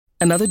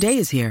Another day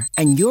is here,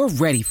 and you're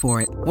ready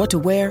for it. What to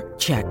wear?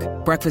 Check.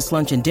 Breakfast,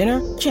 lunch, and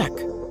dinner? Check.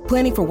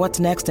 Planning for what's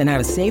next and how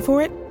to save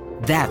for it?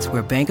 That's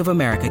where Bank of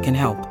America can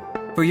help.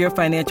 For your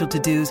financial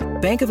to-dos,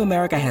 Bank of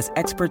America has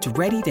experts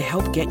ready to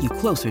help get you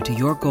closer to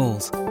your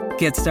goals.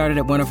 Get started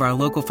at one of our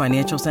local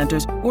financial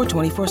centers or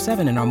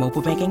 24/7 in our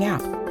mobile banking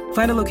app.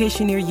 Find a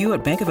location near you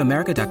at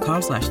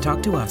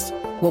bankofamerica.com/talktous.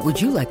 What would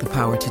you like the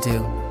power to do?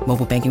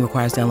 Mobile banking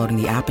requires downloading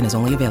the app and is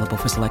only available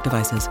for select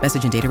devices.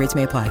 Message and data rates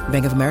may apply.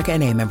 Bank of America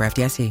N.A., member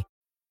FDIC.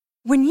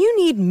 When you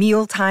need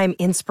mealtime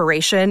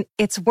inspiration,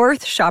 it's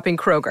worth shopping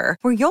Kroger,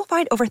 where you'll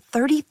find over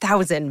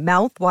 30,000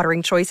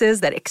 mouth-watering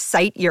choices that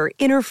excite your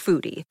inner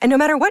foodie. And no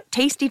matter what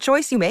tasty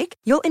choice you make,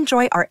 you'll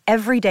enjoy our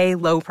everyday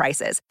low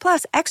prices,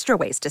 plus extra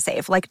ways to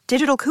save, like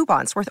digital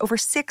coupons worth over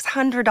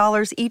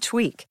 $600 each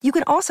week. You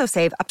can also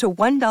save up to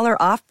 $1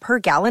 off per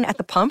gallon at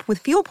the pump with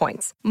fuel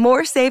points.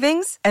 More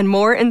savings and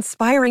more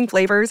inspiring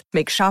flavors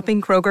make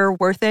shopping Kroger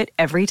worth it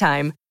every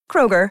time.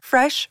 Kroger,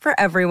 fresh for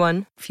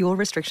everyone. Fuel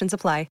restrictions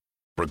apply.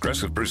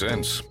 Progressive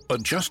presents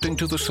Adjusting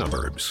to the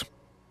Suburbs.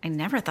 I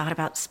never thought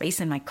about space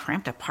in my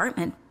cramped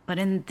apartment, but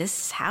in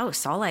this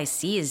house, all I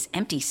see is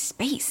empty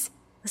space.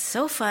 The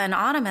sofa and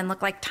ottoman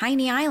look like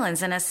tiny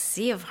islands in a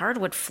sea of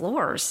hardwood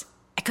floors.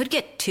 I could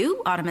get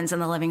 2 ottomans in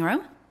the living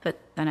room,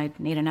 but then I'd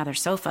need another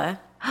sofa.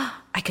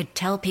 I could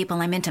tell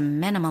people I'm into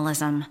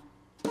minimalism.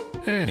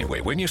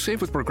 Anyway, when you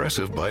save with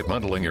Progressive by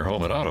bundling your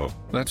home and auto,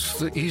 that's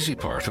the easy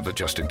part of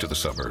adjusting to the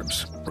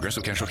suburbs.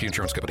 Progressive Casualty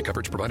Insurance Company.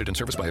 Coverage provided and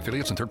serviced by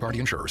affiliates and third-party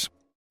insurers.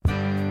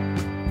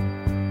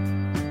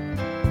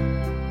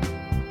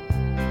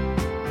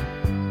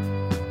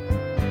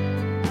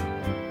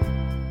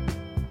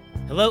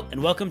 Hello,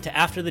 and welcome to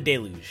After the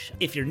Deluge.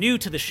 If you're new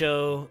to the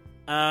show,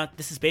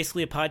 this is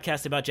basically a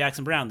podcast about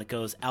Jackson Browne that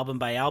goes album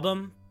by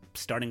album,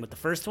 starting with the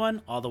first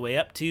one, all the way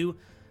up to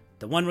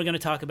the one we're going to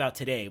talk about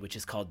today, which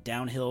is called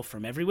Downhill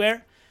from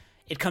Everywhere.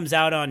 It comes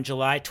out on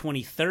July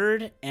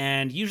 23rd,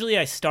 and usually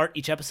I start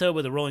each episode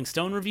with a Rolling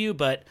Stone review,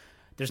 but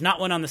there's not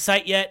one on the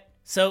site yet,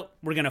 so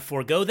we're going to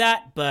forego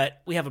that,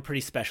 but we have a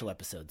pretty special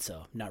episode,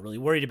 so I'm not really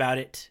worried about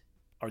it.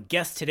 Our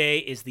guest today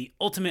is the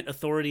ultimate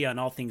authority on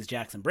all things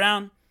Jackson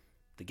Browne.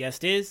 The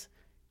guest is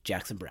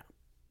Jackson Browne.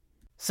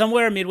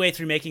 Somewhere midway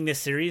through making this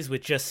series,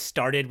 which just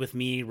started with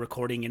me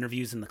recording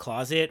interviews in the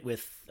closet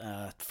with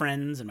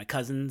friends and my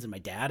cousins and my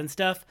dad and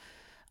stuff,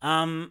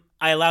 I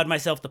allowed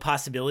myself the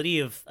possibility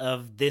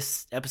of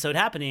this episode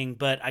happening,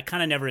 but I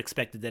kind of never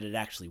expected that it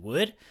actually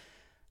would.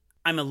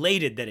 I'm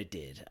elated that it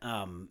did.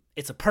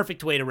 It's a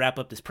perfect way to wrap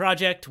up this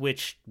project,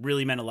 which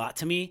really meant a lot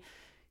to me.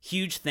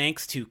 Huge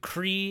thanks to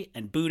Cree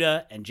and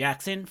Buddha and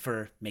Jackson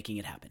for making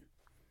it happen.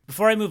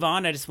 Before I move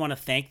on, I just want to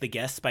thank the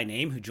guests by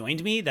name who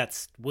joined me.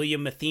 That's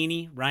William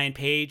Matheny, Ryan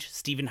Page,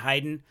 Stephen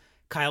Hayden,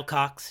 Kyle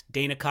Cox,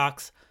 Dana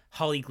Cox,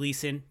 Holly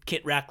Gleason,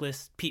 Kit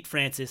Rackless, Pete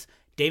Francis,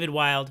 David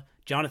Wild,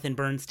 Jonathan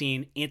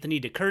Bernstein,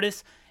 Anthony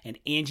DeCurtis, and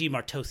Angie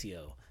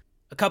Martosio.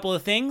 A couple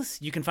of things.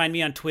 You can find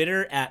me on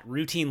Twitter at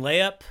Routine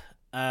Layup.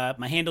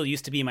 My handle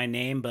used to be my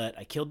name, but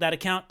I killed that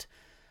account.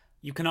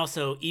 You can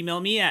also email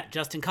me at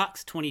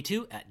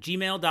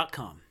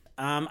justincox22@gmail.com.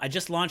 I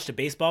just launched a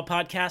baseball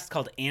podcast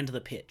called And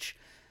the Pitch.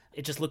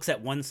 It just looks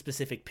at one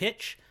specific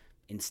pitch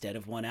instead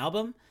of one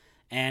album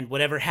and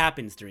whatever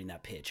happens during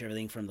that pitch,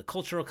 everything from the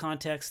cultural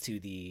context to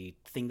the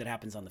thing that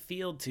happens on the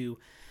field to,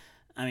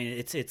 I mean,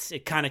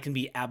 it kind of can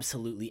be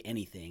absolutely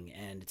anything.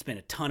 And it's been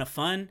a ton of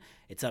fun.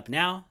 It's up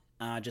now.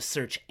 Just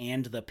search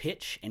And the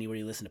Pitch anywhere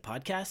you listen to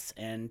podcasts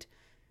and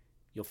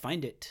you'll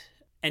find it.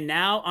 And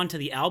now onto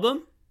the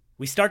album.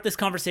 We start this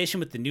conversation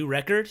with the new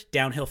record,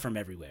 Downhill from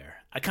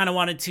Everywhere. I kind of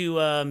wanted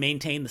to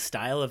maintain the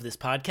style of this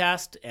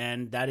podcast,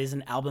 and that is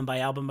an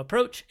album-by-album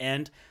approach,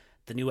 and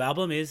the new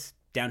album is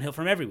Downhill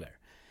from Everywhere.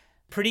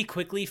 Pretty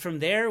quickly from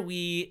there,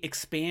 we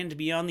expand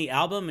beyond the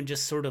album and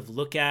just sort of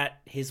look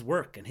at his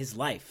work and his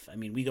life. I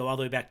mean, we go all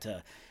the way back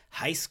to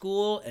high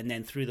school, and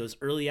then through those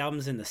early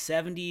albums in the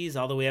 70s,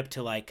 all the way up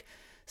to, like,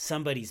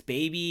 Somebody's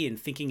Baby and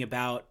thinking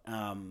about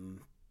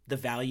the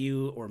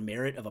value or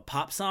merit of a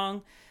pop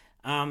song.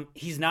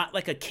 He's not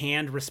like a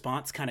canned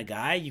response kind of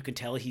guy. You can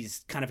tell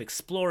he's kind of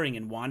exploring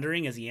and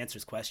wandering as he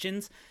answers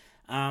questions.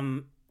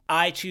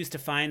 I choose to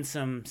find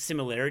some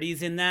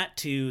similarities in that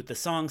to the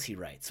songs he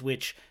writes,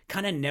 which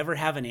kind of never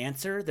have an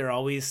answer. They're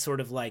always sort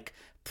of like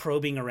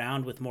probing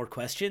around with more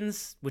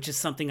questions, which is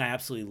something I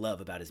absolutely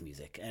love about his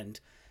music. And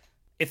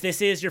if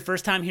this is your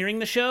first time hearing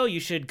the show,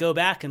 you should go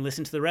back and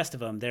listen to the rest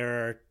of them.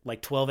 There are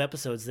like 12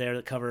 episodes there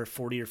that cover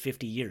 40 or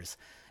 50 years.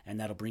 And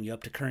that'll bring you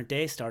up to current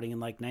day, starting in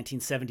like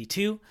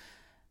 1972.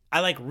 I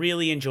like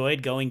really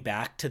enjoyed going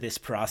back to this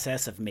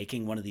process of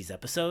making one of these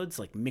episodes,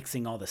 like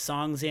mixing all the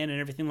songs in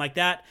and everything like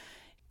that.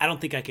 I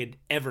don't think I could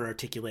ever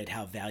articulate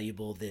how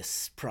valuable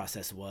this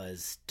process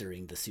was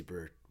during the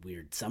super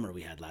weird summer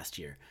we had last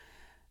year.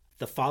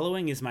 The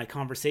following is my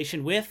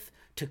conversation with,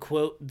 to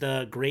quote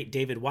the great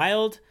David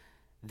Wild,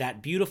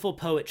 that beautiful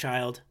poet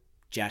child,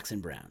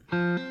 Jackson Browne.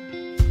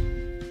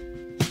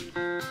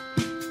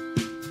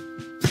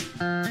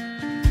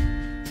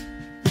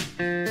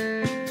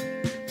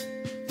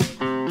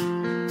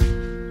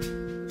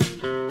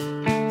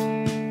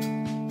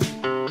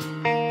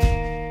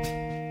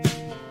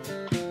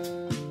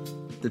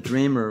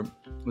 Dreamer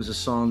was a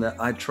song that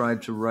I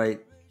tried to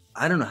write,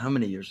 I don't know how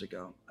many years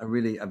ago.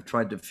 I've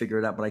tried to figure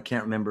it out, but I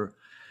can't remember.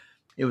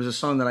 It was a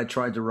song that I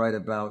tried to write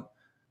about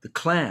the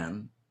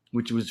Klan,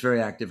 which was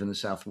very active in the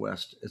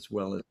Southwest as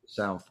well as the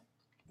South,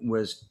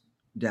 was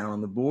down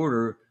on the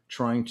border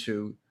trying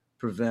to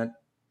prevent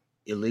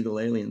illegal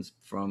aliens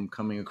from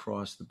coming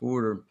across the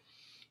border.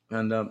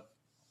 And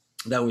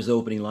that was the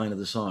opening line of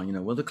the song. You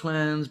know, well, the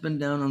Klan's been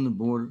down on the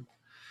border.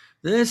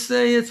 They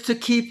say it's to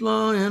keep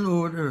law and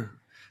order.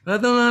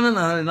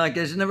 And like, I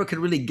just never could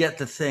really get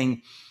the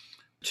thing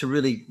to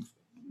really,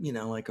 you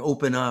know, like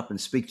open up and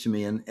speak to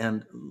me.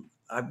 And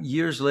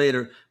years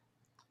later,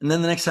 and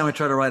then the next time I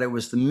tried to write it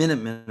was the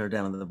Minutemen are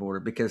down on the border,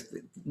 because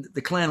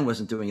the Klan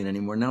wasn't doing it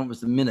anymore. Now it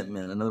was the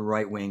Minutemen, another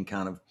right-wing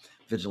kind of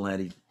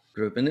vigilante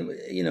group. And,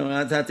 you know,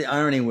 I thought the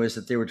irony was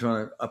that they were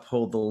trying to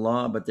uphold the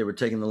law, but they were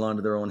taking the law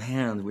into their own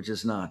hands, which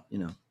is not, you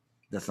know,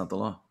 that's not the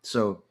law.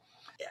 So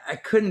I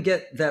couldn't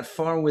get that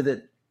far with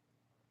it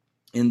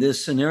in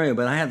this scenario,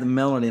 but I had the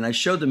melody, and I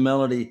showed the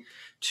melody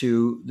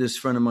to this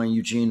friend of mine,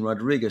 Eugene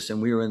Rodriguez,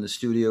 and we were in the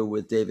studio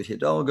with David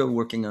Hidalgo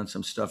working on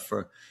some stuff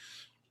for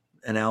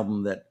an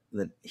album that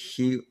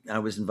I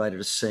was invited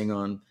to sing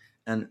on.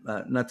 And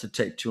not to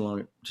take too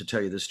long to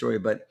tell you the story,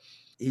 but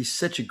he's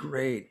such a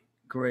great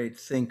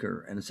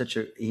thinker, and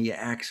he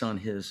acts on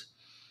his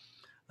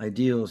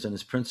ideals and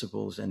his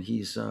principles, and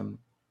he's an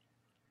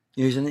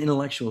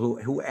intellectual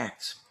who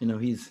acts. You know,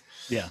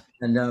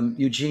 And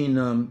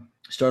Eugene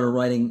started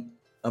writing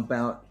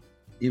about.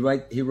 He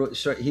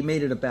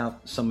made it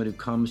about somebody who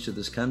comes to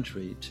this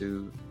country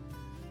to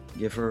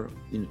give her,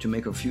 you know, to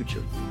make her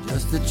future.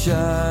 Just a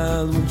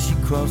child when she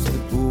crossed the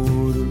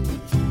border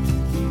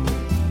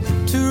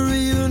to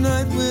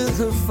reunite with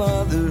her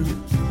father,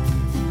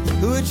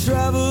 who had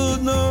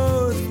traveled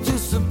north to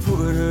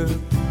support her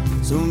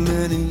so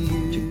many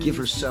years. To give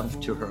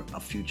herself to her a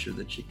future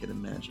that she could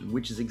imagine,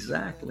 which is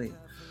exactly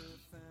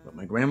what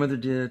my grandmother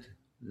did.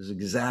 This is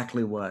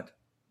exactly what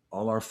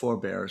all our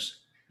forebears,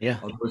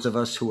 all those of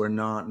us who are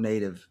not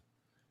Native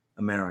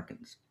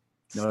Americans,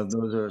 no,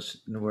 those of us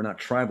who are not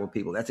tribal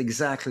people, that's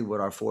exactly what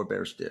our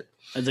forebears did.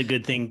 That's a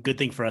good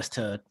thing for us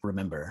to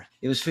remember.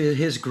 It was for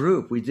his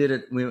group. We did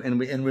it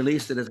and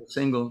released it as a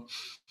single,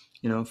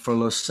 you know, for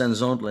Los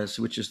Senzontles,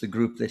 which is the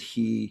group that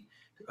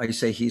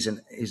he's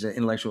an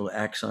intellectual who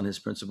acts on his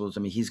principles.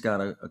 I mean, he's got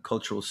a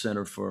cultural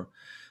center for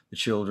the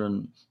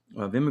children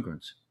of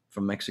immigrants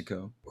from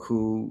Mexico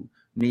who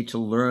need to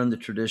learn the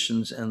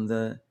traditions and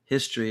the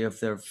history of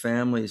their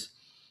families,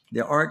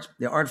 the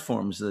art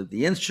forms,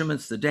 the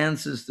instruments, the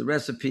dances, the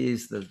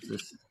recipes, the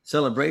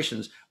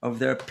celebrations of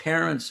their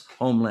parents'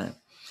 homeland.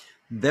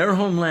 Their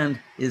homeland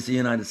is the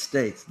United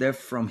States. They're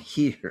from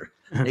here.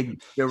 They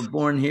were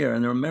born here,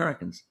 and they're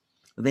Americans.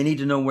 They need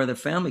to know where their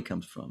family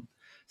comes from.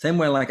 Same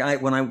way, like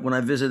when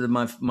I visited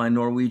my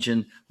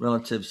Norwegian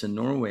relatives in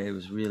Norway, it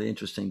was really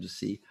interesting to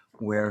see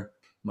where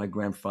my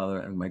grandfather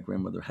and my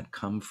grandmother had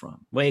come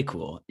from. Way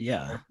cool,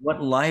 yeah.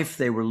 What life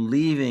they were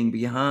leaving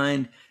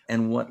behind,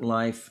 and what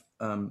life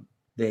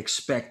they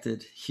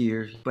expected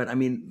here. But I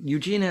mean,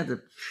 Eugene had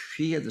the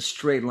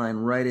straight line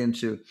right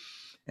into,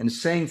 and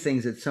saying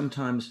things that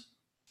sometimes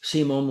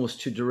seem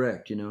almost too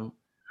direct. You know,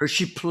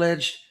 she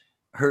pledged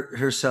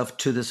herself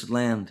to this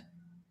land,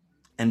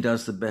 and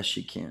does the best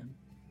she can.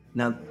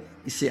 Now,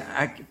 you see,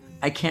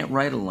 I can't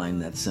write a line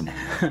that simple.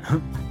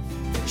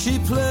 She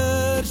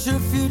pledged her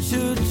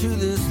future to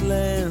this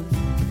land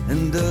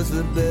and does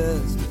the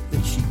best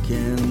that she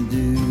can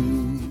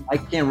do. I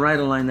can't write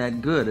a line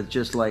that good. It's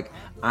just like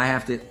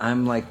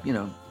I'm like, you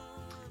know,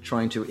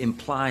 trying to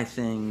imply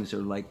things,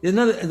 or like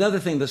another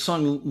thing. The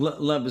song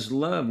 "Love Is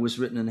Love" was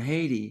written in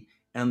Haiti,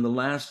 and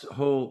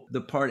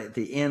the part at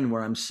the end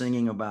where I'm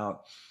singing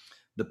about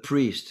the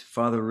priest,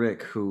 Father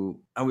Rick,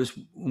 who I was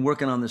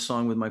working on this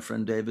song with my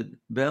friend David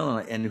Bell,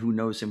 and who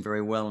knows him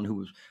very well, and who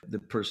was the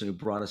person who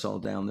brought us all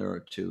down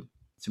there to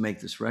make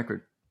this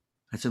record.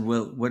 I said,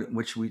 well,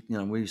 what should we,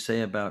 what do you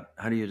say about,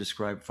 how do you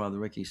describe Father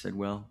Rick? He said,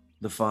 well,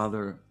 the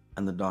father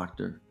and the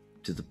doctor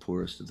to the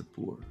poorest of the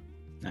poor.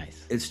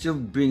 Nice. It still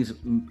brings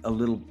a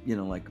little,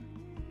 like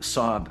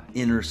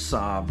inner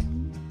sob.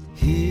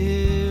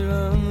 Here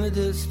on the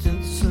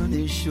distant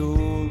sunny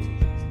shore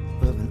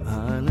of an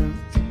island,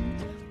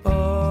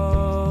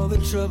 all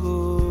the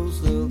troubles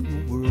of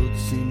the world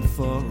seem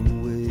far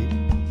away.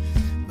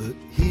 But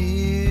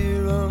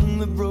here on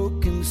the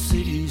broken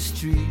city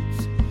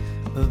streets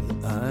of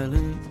the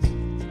island,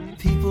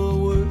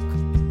 people work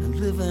and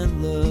live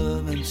and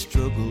love and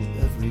struggle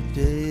every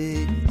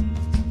day.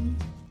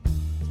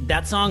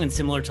 That song, and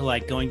similar to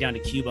like Going Down to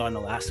Cuba on the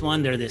last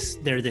one, they're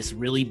this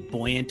really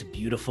buoyant,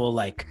 beautiful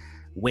like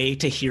way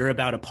to hear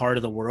about a part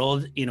of the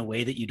world in a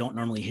way that you don't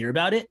normally hear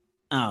about it.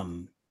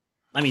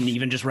 I mean,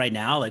 even just right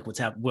now, like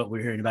what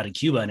we're hearing about in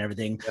Cuba and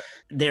everything,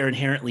 they're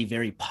inherently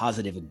very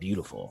positive and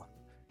beautiful.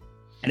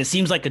 And it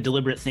seems like a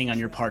deliberate thing on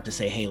your part to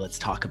say, hey, let's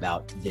talk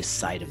about this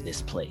side of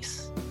this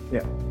place.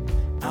 Yeah.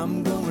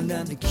 I'm going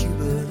down to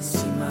Cuba to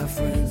see my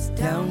friends,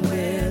 down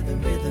where the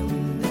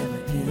rhythm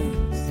never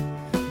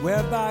ends,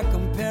 where by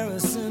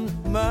comparison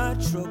my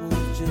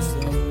troubles just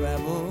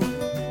unravel.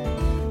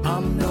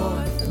 I'm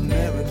North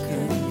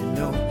American, you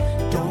know,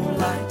 don't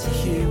like to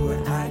hear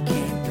where I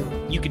can't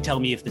go. You could tell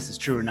me if this is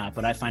true or not,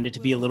 but I find it to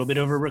be a little bit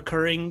of a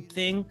recurring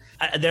thing.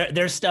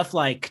 There's stuff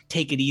like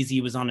Take It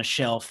Easy was on a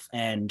shelf,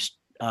 and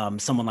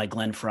someone like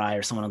Glenn Frey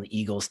or someone on the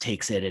Eagles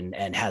takes it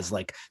and has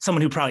like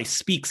someone who probably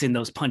speaks in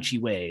those punchy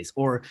ways.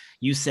 Or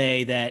you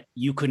say that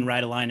You Couldn't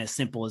Write a Line as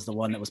simple as the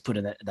one that was put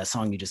in that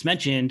song you just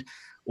mentioned.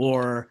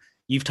 Or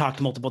you've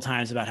talked multiple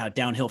times about how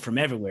Downhill from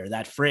Everywhere,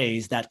 that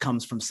phrase, that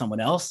comes from someone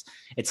else.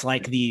 It's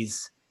like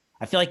these,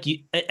 I feel like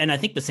and I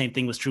think the same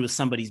thing was true with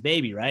Somebody's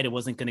Baby, right? It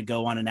wasn't going to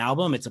go on an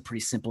album. It's a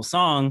pretty simple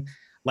song,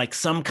 like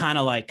some kind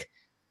of like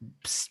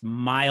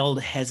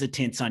mild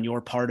hesitance on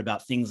your part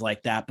about things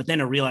like that, but then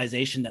a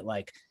realization that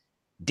like,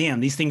 damn,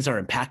 these things are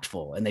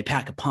impactful and they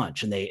pack a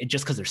punch, and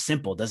just because they're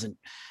simple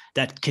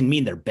that can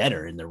mean they're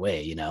better in their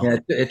way, you know? Yeah,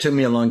 it took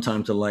me a long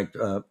time to like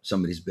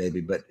Somebody's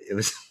Baby, but it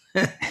was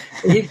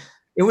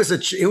it was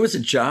a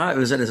job. It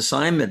was an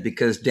assignment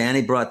because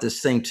Danny brought this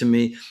thing to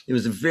me. It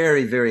was a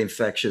very, very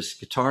infectious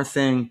guitar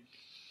thing,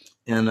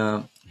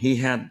 and he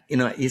had, you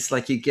know, it's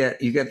like you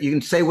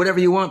can say whatever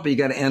you want, but you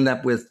got to end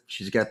up with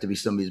 "She's got to be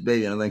somebody's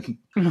baby." And I'm like,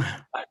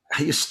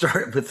 you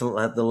start with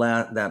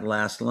that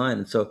last line,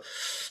 and so,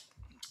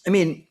 I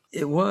mean,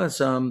 it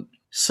was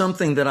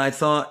something that I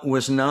thought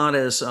was not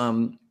as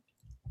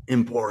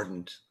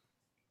important,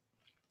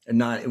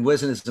 and it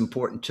wasn't as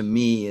important to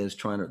me as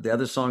the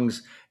other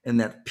songs in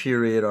that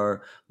period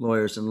are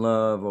 "Lawyers in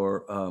Love"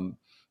 or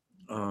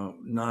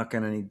 "Knock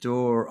on Any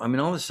Door." I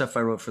mean, all the stuff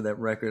I wrote for that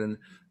record, and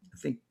I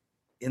think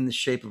 "In the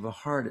Shape of a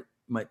Heart" it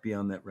might be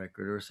on that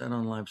record, or is that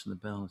on Lives in the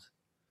Balance?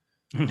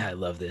 I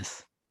love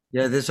this.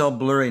 Yeah, this is all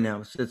blurry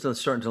now. It's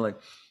starting to like.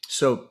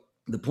 So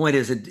the point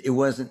is, it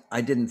wasn't.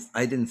 I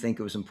didn't think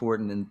it was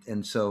important,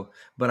 and so,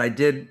 but I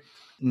did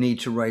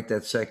need to write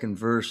that second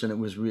verse,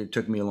 and it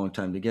took me a long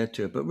time to get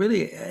to it. But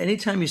really,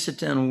 anytime you sit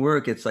down and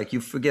work, it's like you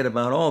forget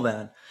about all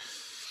that.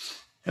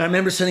 And I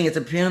remember sitting at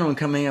the piano and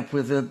coming up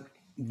with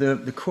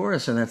the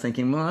chorus, and I'm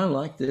thinking, well, I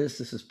like this.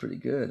 This is pretty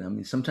good. I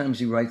mean,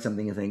 sometimes you write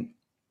something and think,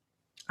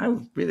 I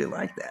really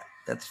like that.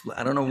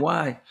 I don't know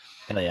why.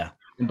 Hell yeah.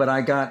 But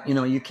I got, you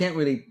know, you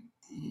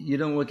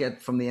don't look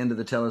at from the end of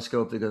the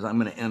telescope because I'm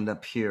going to end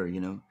up here,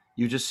 you know.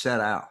 You just set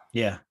out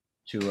to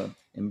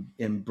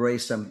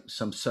embrace some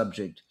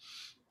subject.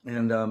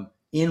 And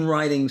in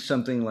writing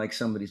something like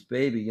Somebody's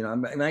Baby, you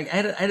know, I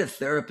had a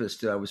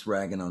therapist who I was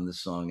ragging on this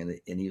song,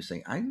 and he was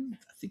saying, I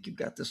think you've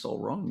got this all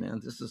wrong,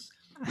 man. This is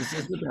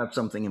about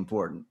something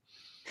important.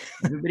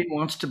 Everybody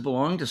wants to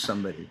belong to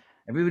somebody.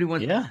 Everybody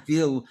wants to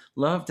feel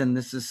loved, and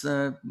this is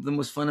the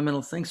most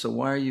fundamental thing. So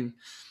why are you,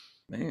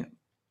 man?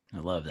 I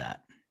love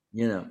that.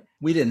 You know,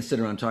 we didn't sit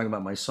around talking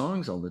about my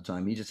songs all the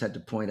time. He just had to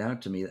point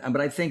out to me.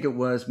 But I think it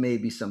was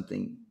maybe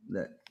something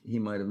that he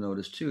might have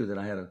noticed too, that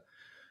I had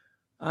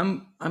I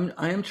am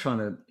trying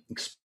to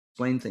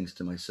explain things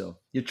to myself.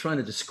 You're trying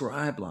to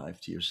describe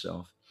life to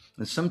yourself.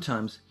 And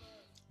sometimes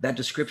that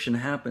description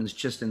happens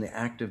just in the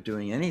act of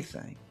doing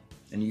anything.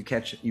 And you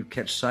catch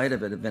sight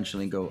of it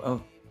eventually and go,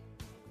 oh,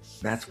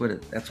 that's what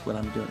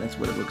I'm doing. That's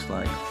what it looks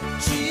like.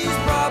 She's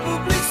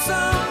probably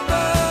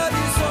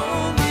somebody's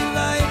only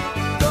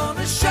light,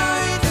 gonna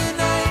shine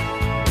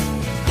tonight.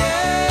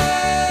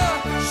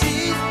 Yeah,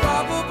 she's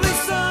probably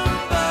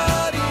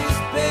somebody's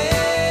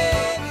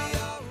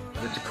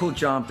baby. It's a cool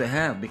job to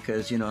have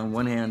because, you know, on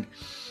one hand,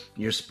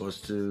 you're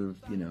supposed to,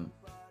 you know,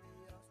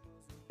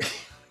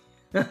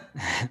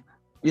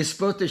 you're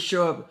supposed to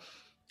show up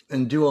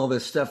and do all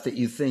this stuff that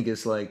you think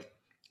is like,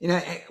 you know,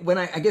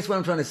 I guess what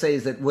I'm trying to say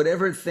is that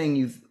whatever thing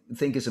you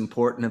think is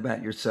important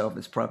about yourself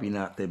is probably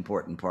not the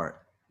important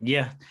part.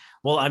 Yeah.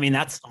 Well, I mean,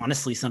 that's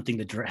honestly something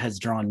that has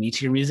drawn me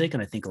to your music.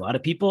 And I think a lot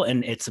of people,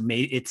 and it's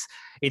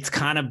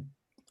kind of,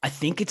 I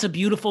think it's a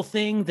beautiful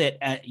thing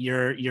that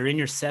you're in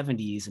your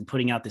 70s and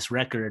putting out this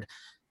record,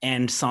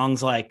 and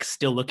songs like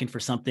Still Looking for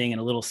Something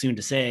and A Little Soon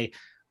to Say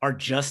are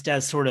just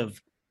as sort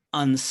of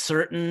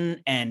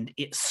uncertain and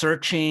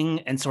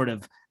searching, and sort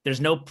of,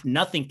 there's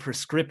nothing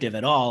prescriptive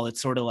at all.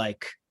 It's sort of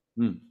like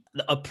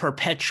a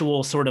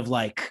perpetual sort of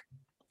like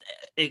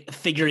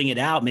figuring it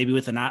out, maybe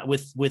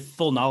with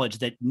full knowledge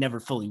that never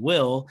fully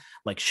will.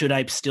 Like, should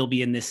I still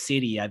be in this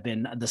city? I've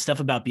been the stuff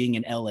about being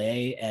in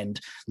LA and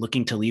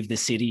looking to leave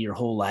this city your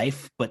whole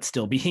life, but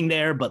still being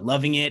there, but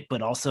loving it,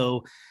 but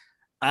also,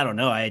 I don't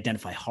know, I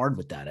identify hard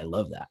with that. I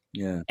love that.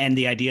 Yeah. And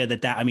the idea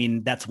that I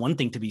mean, that's one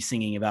thing to be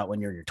singing about when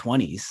you're in your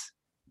 20s.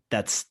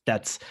 That's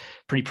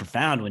pretty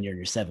profound when you're in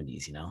your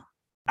 70s, you know?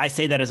 I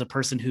say that as a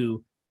person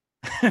who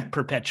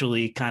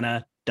perpetually kind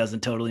of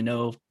doesn't totally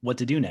know what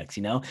to do next,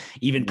 you know,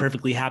 even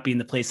perfectly happy in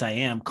the place I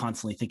am,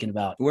 constantly thinking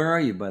about. Where are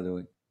you, by the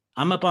way?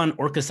 I'm up on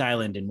Orcas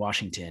Island in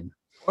Washington.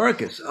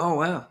 Orcas. Oh,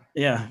 wow.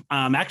 Yeah.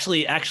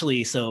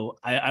 Actually, so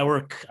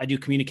I do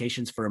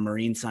communications for a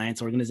marine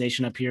science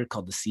organization up here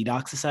called the Sea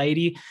Dock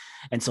Society.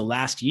 And so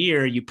last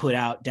year you put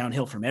out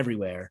Downhill from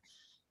Everywhere.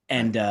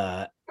 And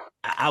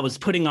I was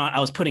putting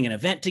an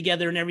event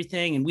together and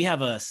everything. And we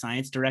have a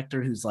science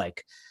director who's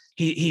like,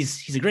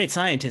 he's a great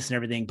scientist and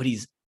everything, but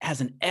he's has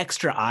an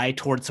extra eye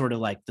towards sort of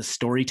like the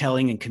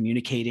storytelling and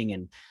communicating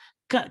and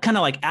kind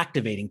of like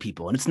activating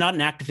people. And it's not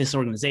an activist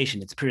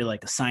organization. It's purely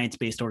like a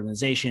science-based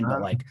organization,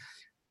 but like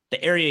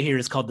the area here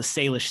is called the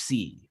Salish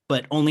Sea,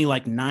 but only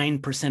like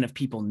 9% of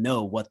people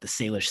know what the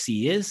Salish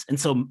Sea is. And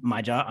so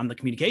my job, I'm the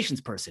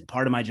communications person.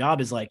 Part of my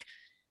job is like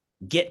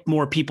get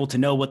more people to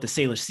know what the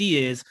Salish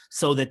Sea is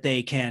so that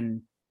they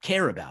can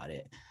care about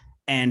it.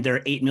 And there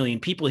are 8 million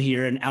people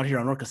here, and out here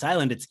on Orcas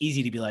Island, it's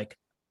easy to be like,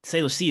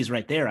 Salish Sea is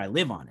right there. I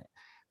live on it.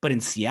 But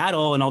in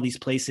Seattle and all these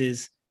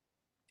places,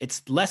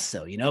 it's less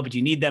so, you know, but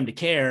you need them to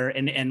care.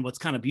 And what's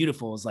kind of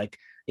beautiful is like,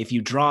 if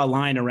you draw a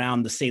line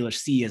around the Salish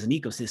Sea as an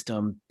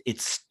ecosystem,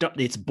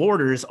 its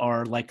borders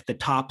are like the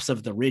tops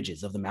of the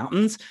ridges of the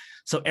mountains.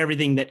 So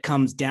everything that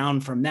comes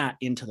down from that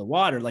into the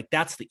water, like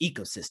that's the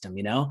ecosystem,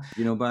 you know?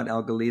 You know about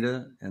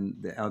Algalita and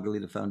the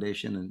Algalita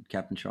Foundation and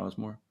Captain Charles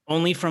Moore?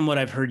 Only from what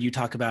I've heard you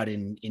talk about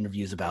in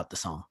interviews about the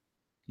song.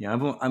 Yeah,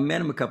 I've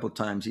met him a couple of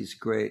times. He's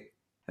great.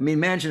 I mean,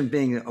 imagine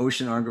being an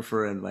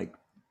oceanographer and like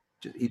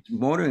he's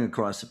motoring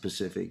across the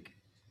Pacific,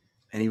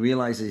 and he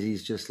realizes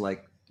he's just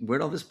like,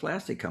 where'd all this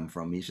plastic come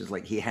from? He's just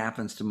like, he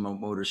happens to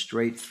motor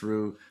straight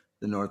through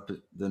the North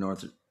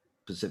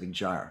Pacific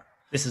Gyre.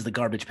 This is the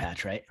garbage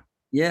patch, right?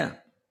 Yeah,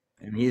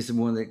 and he's the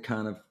one that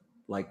kind of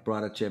like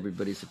brought it to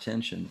everybody's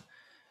attention.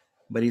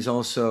 But he's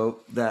also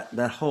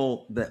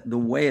the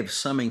way of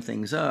summing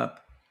things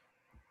up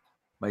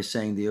by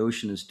saying the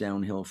ocean is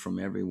downhill from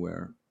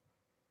everywhere.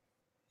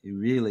 It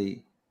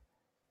really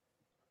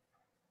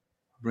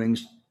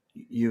brings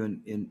you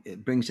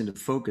it brings into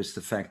focus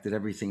the fact that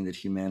everything that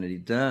humanity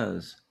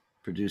does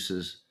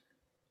produces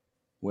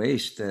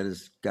waste that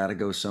has got to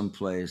go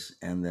someplace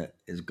and that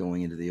is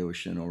going into the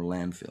ocean or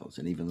landfills.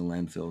 And even the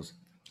landfills,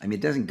 I mean,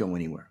 it doesn't go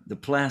anywhere. The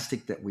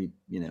plastic that we,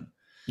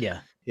 yeah,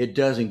 it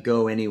doesn't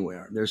go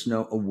anywhere. There's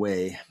no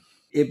way.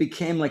 It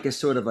became like a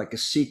sort of like a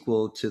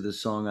sequel to the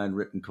song I'd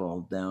written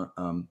called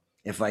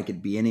If I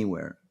Could Be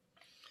Anywhere,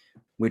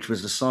 which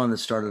was a song that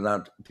started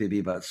out to be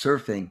about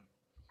surfing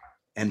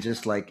and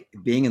just like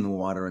being in the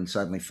water and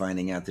suddenly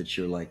finding out that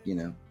you're like,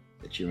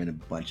 that you're in a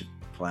bunch of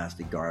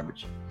plastic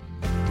garbage.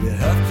 You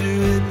have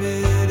to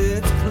admit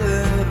it's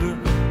clever,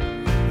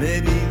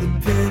 maybe the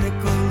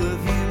pinnacle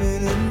of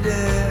human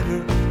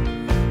endeavor,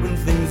 when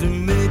things are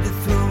made to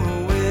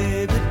throw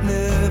away but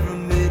never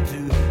made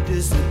to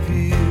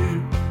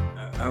disappear.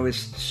 I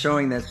was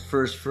showing that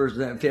first,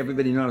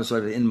 everybody knows I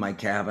was in my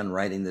cabin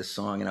writing this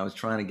song, and I was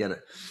trying to get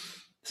it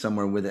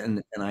somewhere with it,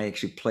 and I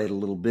actually played a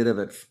little bit of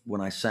it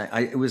when I sang.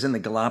 It was in the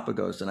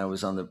Galapagos, and I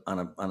was on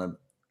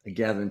a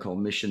gathering called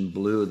Mission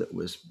Blue that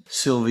was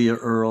Sylvia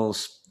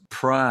Earle's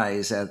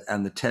prize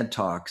and the TED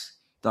Talks.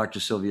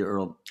 Dr. Sylvia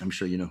Earle, I'm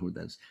sure you know who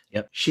that is.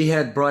 Yep. She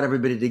had brought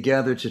everybody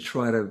together to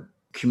try to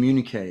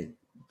communicate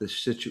the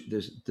shape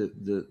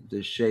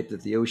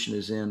that the ocean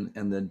is in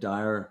and the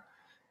dire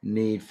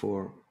need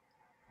for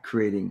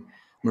creating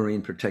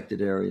marine protected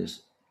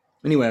areas.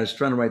 Anyway, I was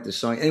trying to write this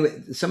song.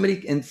 Anyway,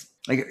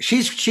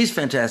 she's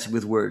fantastic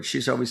with words.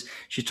 She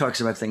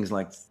talks about things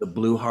like the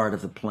blue heart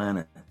of the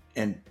planet,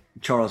 and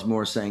Charles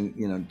Moore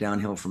saying,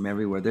 downhill from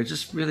everywhere. They're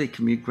just really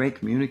great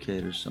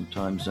communicators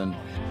sometimes. And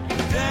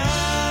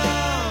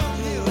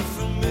Downhill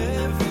from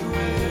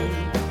everywhere,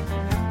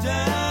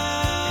 downhill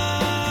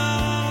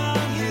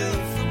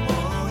from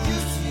all you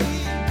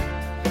see.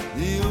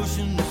 The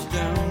ocean is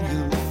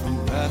downhill from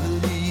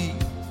gravity.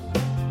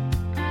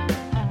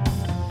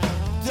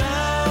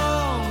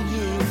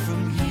 Downhill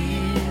from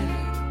here,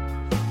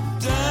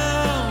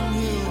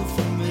 downhill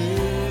from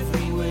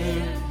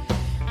everywhere,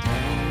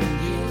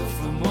 downhill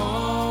from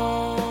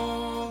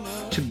all.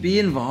 to be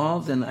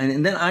involved, and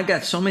then I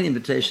got so many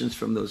invitations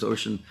from those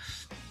ocean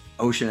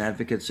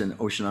advocates and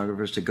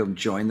oceanographers to go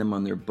join them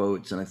on their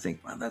boats, and I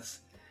think, wow, that's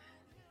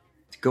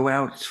to go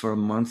out for a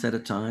month at a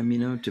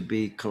time, to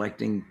be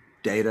collecting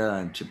data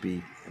and to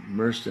be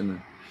immersed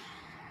in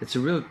it's a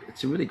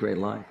really great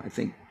life, I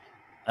think.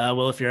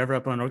 Well, if you're ever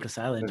up on Orcas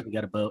Island, we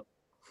got a boat.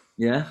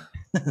 Yeah.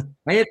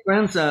 I had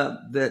friends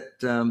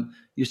that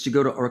used to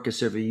go to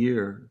Orcas every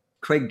year.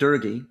 Craig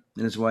Durgee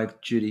and his wife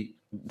Judy.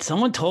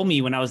 Someone told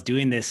me when I was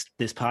doing this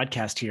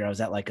podcast here, I was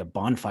at like a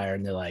bonfire,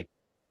 and they're like,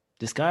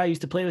 this guy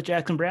used to play with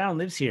Jackson Browne,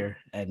 lives here.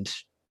 And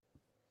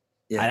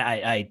yeah.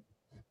 I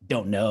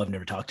don't know. I've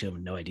never talked to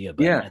him. No idea.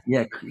 But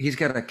yeah. He's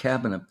got a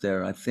cabin up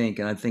there, I think.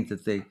 And I think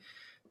that I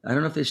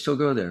don't know if they still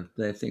go there.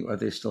 Or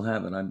they still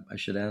have it. I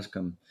should ask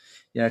them.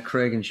 Yeah.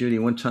 Craig and Judy.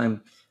 One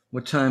time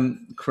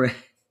Craig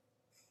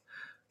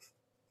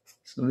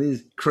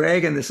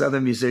and this other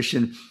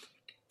musician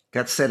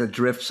got set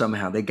adrift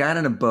somehow. They got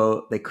in a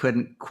boat. They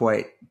couldn't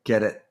quite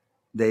get it.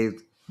 The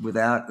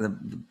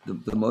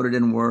motor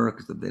didn't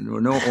work. There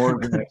were no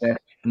oars,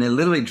 and they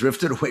literally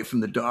drifted away from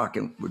the dock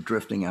and were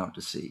drifting out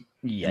to sea.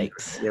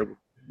 Yikes!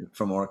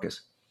 From Orcas.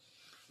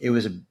 It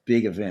was a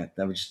big event.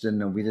 I just didn't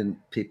know.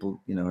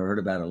 People, heard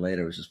about it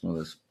later. It was just one of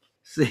those,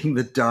 seeing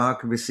the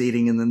dock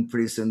receding, and then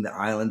pretty soon the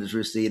island is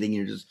receding.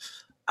 You're just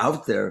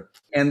out there.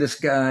 And this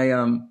guy,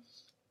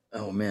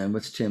 oh man,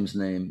 what's Tim's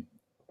name?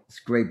 this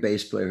great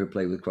bass player who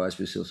played with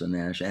Crosby, Stills and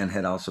Nash, and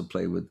had also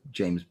played with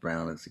James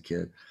Brown as a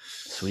kid.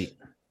 Sweet.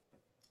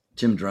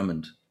 Jim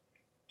Drummond.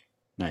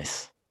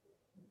 Nice.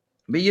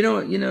 But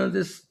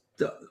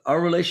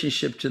our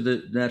relationship to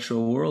the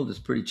natural world is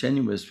pretty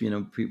tenuous.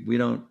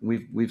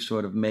 We've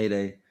sort of made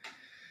a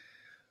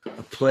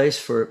place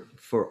for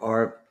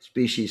our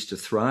species to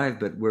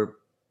thrive, but we're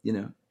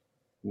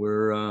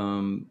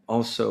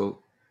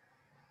also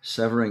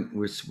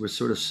we're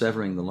sort of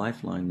severing the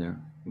lifeline there.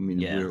 I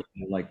mean, we're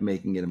like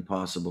making it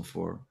impossible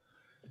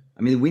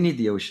we need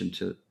the ocean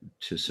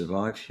to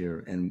survive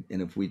here. And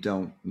if we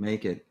don't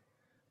make it,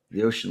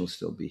 the ocean will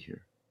still be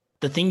here.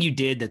 The thing you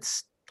did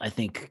that's, I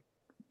think,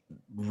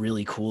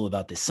 really cool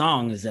about this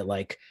song is that,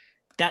 like,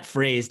 that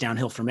phrase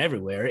 "downhill from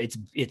everywhere,"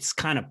 it's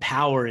kind of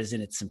power is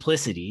in its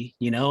simplicity,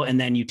 and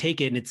then you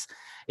take it and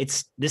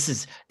this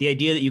is the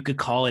idea that you could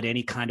call it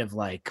any kind of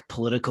like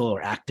political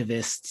or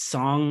activist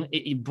song,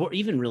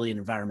 even really an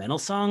environmental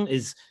song.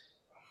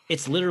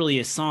 It's literally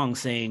a song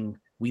saying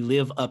we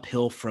live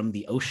uphill from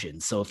the ocean.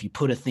 So if you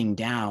put a thing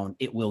down,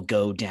 it will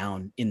go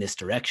down in this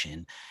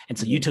direction. And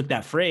so you took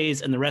that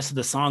phrase, and the rest of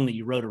the song that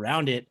you wrote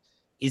around it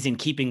is in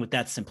keeping with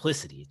that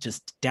simplicity.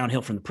 Just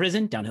downhill from the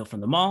prison, downhill from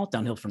the mall,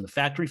 downhill from the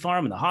factory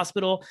farm and the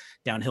hospital,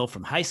 downhill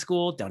from high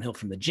school, downhill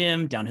from the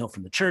gym, downhill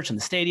from the church and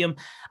the stadium.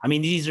 I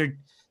mean,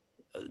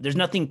 there's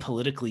nothing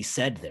politically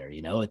said there.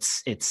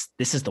 It's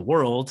this is the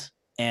world,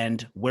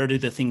 and where do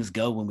the things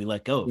go when we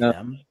let go of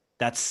them?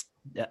 That's,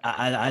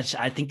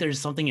 I think there's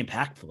something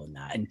impactful in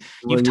that. And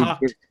you've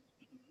talked,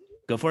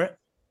 go for it.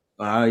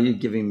 You're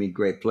giving me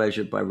great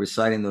pleasure by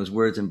reciting those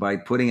words and by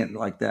putting it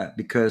like that,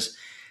 because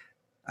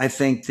I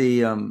think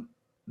the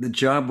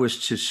job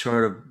was to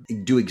sort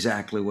of do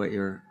exactly what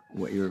you're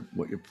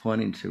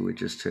pointing to,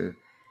 which is to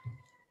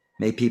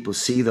make people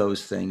see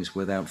those things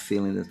without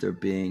feeling that they're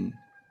being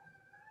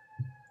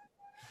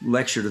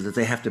lectured, or that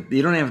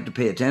you don't have to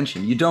pay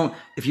attention.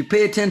 If you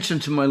pay attention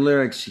to my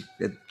lyrics,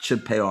 it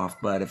should pay off.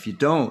 But if you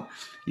don't,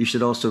 you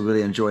should also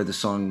really enjoy the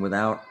song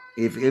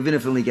even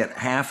if you only get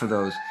half of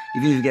those,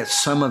 even if you get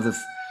some of the,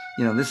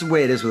 this is the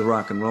way it is with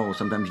rock and roll.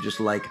 Sometimes you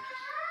just like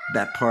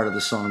that part of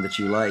the song that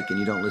you like and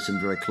you don't listen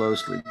very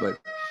closely.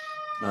 But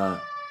I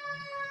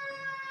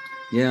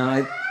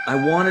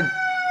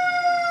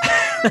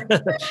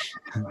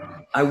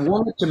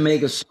wanted to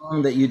make a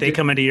song that They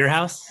come into your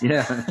house?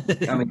 Yeah,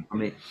 coming for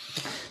me.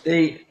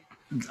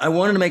 I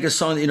wanted to make a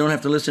song that you don't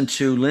have to listen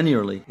to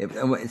linearly.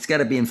 It's got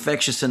to be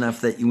infectious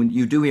enough that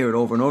you do hear it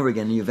over and over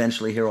again, and you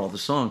eventually hear all the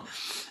song.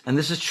 And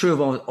this is true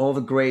of all the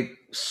great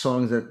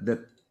songs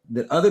that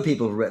other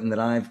people have written that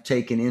I've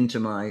taken into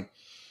my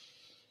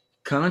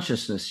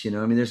consciousness.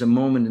 There's a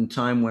moment in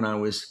time when I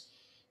was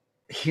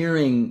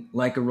hearing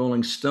Like a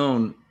Rolling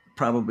Stone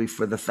probably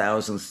for the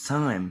 1,000th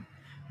time,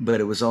 but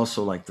it was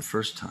also like the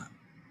first time.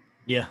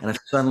 Yeah. And I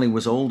suddenly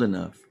was old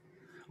enough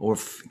or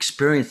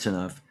experienced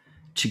enough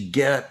to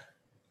get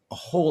a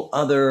whole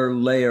other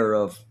layer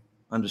of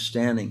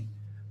understanding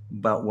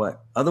about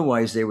what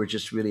otherwise they were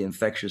just really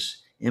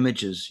infectious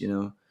images,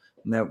 And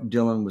that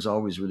Dylan was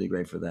always really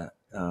great for that.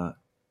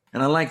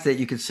 And I like that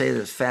you could say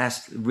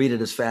that read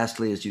it as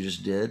fastly as you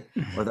just did,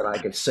 or that I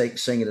could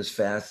sing it as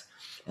fast,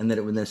 and that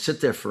it would then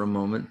sit there for a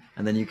moment,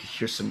 and then you could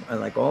hear some,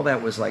 like, all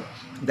that was like,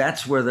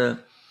 that's where the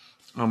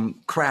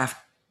craft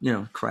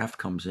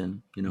comes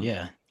in,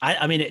 Yeah.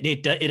 I mean,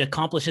 it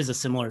accomplishes a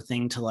similar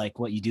thing to like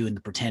what you do in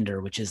The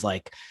Pretender, which is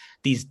like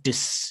these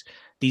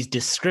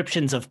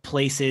descriptions of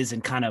places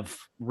and kind of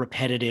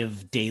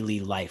repetitive daily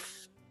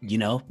life,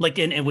 like,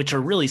 and which are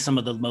really some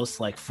of the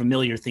most like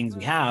familiar things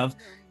we have,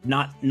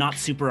 not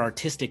super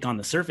artistic on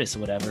the surface or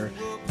whatever.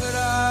 We'll put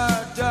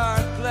our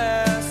dark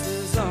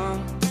glasses on,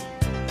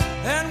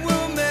 and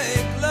we'll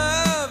make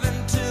love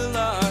until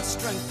our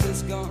strength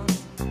is gone.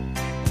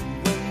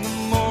 When the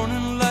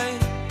morning light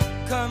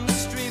comes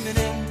streaming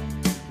in,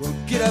 we'll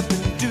get up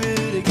and do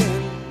it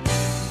again.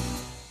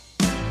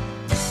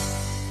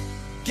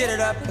 Get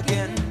it up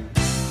again.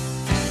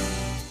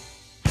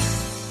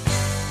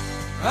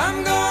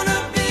 I'm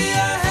gonna be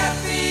a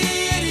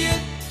happy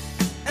idiot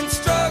and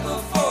struggle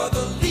for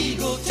the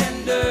legal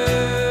tender,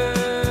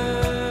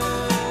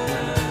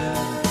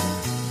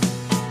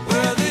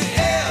 where the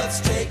elves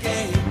take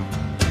aim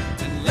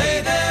and lay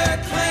their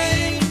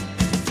claim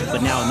to the.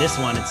 But now in this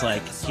one, it's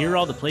like, here are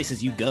all the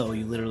places you go.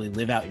 You literally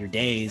live out your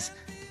days,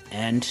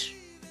 and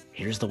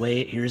here's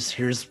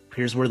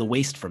where the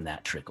waste from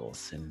that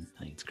trickles, and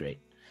I think it's great.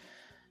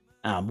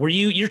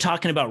 You're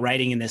talking about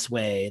writing in this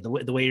way, the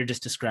way you're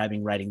just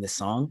describing writing this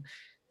song,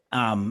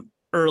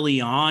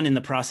 early on in the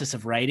process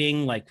of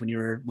writing, like when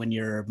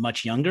you're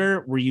much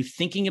younger, were you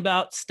thinking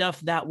about stuff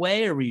that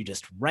way, or were you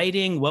just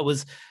writing? What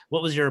was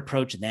your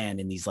approach then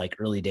in these like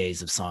early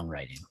days of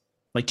songwriting?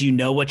 Like, do you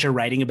know what you're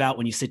writing about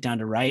when you sit down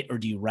to write, or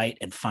do you write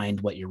and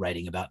find what you're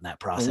writing about in that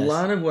process? A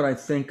lot of what I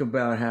think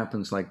about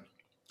happens like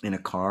in a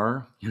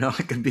car,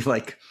 it could be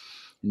like,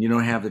 you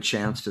don't have the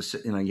chance to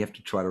sit, you have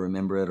to try to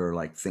remember it, or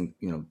like think,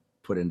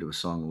 put into a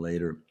song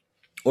later,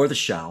 or the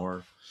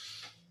shower.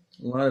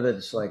 A lot of it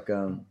is like,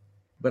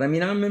 but I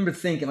mean, I remember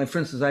thinking, like, for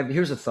instance,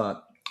 here's a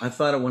thought. I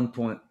thought at one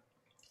point,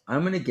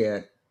 I'm going to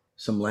get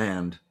some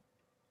land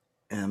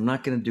and I'm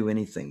not going to do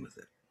anything with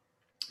it.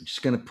 I'm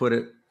just going to put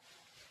it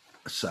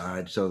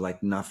aside. So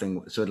like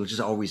nothing, so it'll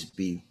just always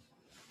be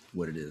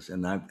what it is.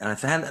 And I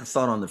had that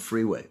thought on the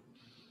freeway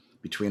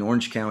between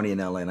Orange County and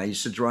LA. And I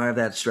used to drive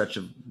that stretch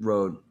of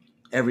road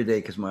every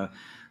day because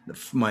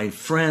my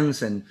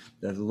friends and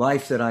the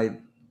life that I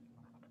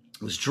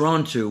was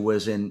drawn to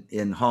was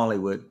in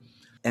Hollywood.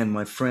 And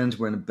my friends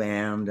were in a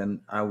band, and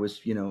I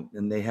was,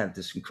 and they had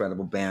this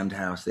incredible band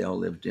house they all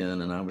lived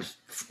in, and I was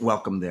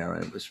welcome there.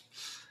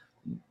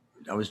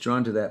 I was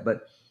drawn to that.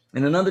 But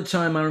and another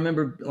time I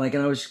remember, like,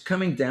 and I was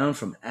coming down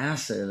from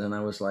acid, and I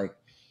was like,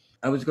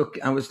 I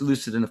was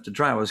lucid enough to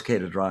drive. I was okay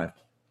to drive.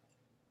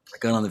 I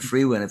got on the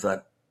freeway and I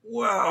thought,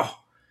 wow,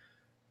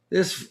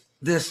 this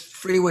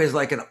freeway is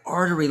like an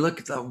artery. Look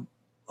at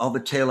all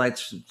the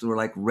taillights were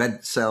like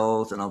red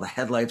cells, and all the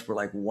headlights were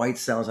like white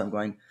cells. I'm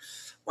going,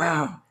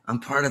 wow, I'm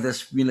part of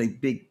this really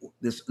big,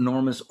 this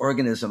enormous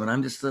organism. And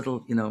I'm this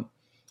little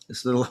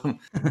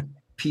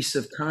piece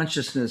of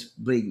consciousness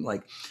being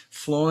like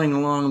flowing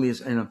along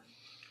these,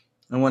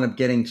 I wound up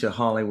getting to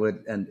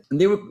Hollywood, and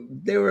they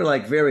were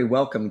like very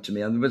welcoming to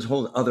me. And there was a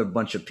whole other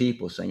bunch of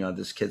people saying, "Oh,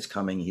 this kid's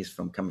coming. He's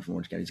coming from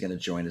Orange County. He's going to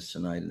join us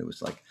tonight." And it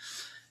was like,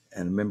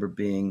 and I remember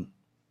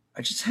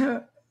I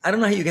don't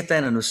know how you get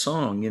that in a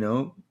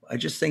song. I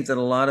just think that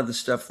a lot of the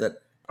stuff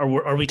that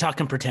are we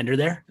talking Pretender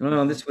there?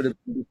 No, this would have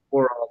been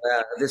before all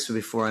that. This was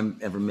before I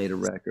ever made a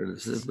record.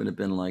 This would have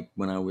been like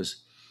when I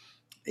was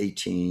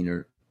 18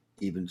 or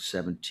even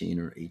 17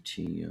 or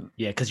 18.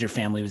 Yeah, because your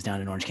family was down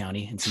in Orange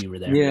County, and so you were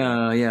there.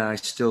 Yeah.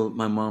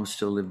 My mom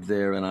still lived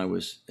there, and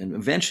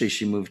eventually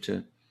she moved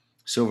to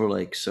Silver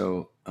Lake.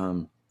 So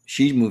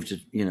she moved to,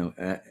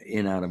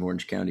 in out of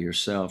Orange County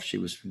herself. She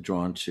was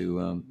drawn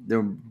to,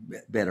 there were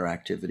better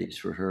activities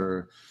for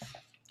her.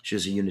 She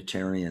was a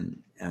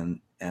Unitarian,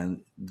 and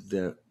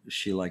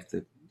she liked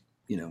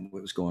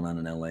what was going on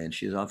in LA, and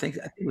I think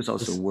it was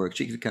also work.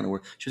 She could kind of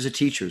work. She was a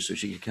teacher, so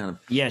she could kind of.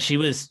 Yeah, she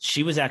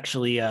was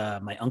actually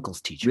my uncle's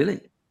teacher.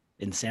 Really?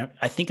 In the San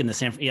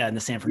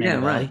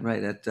Fernando Valley. Yeah,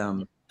 right. At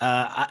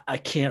I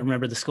can't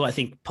remember the school. I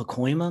think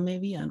Pacoima,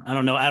 maybe. I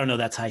don't know.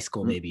 That's high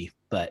school, maybe,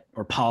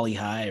 or Poly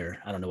High, or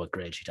I don't know what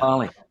grade she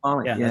taught.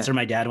 Poly. Yeah, that's where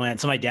my dad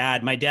went. So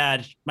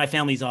my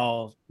family's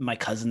all, my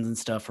cousins and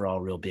stuff are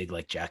all real big,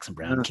 like Jackson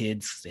Browne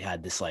kids. They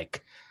had this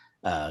like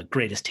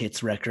greatest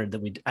hits record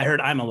that I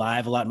heard I'm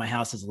Alive a lot in my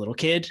house as a little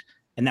kid,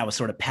 and that was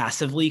sort of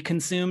passively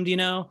consumed,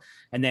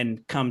 and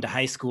then come to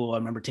high school. I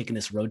remember taking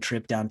this road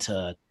trip down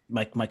to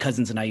my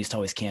cousins and I used to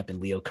always camp in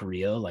Leo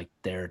Carrillo, like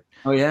they're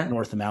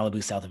north of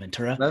Malibu, south of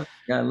Ventura.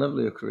 I love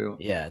Leo Carrillo.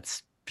 Yeah,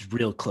 it's a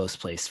real close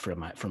place for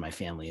my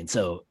family. And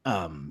so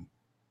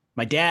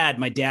my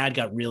dad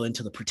got real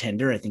into the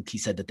Pretender. I think he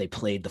said that they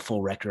played the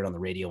full record on the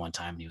radio one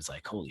time, and he was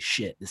like, holy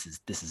shit, this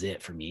is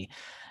it for me.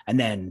 And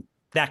then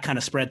that kind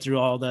of spread through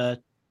all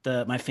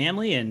my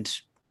family and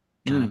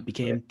kind of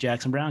became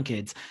Jackson Browne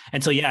kids.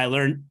 And so, I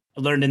learned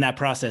in that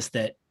process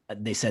that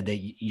they said that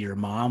your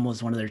mom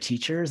was one of their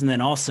teachers. And then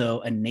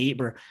also a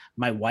neighbor,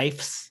 my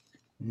wife's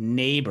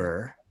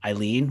neighbor,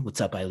 Eileen.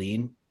 What's up,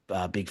 Eileen?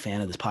 Big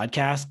fan of this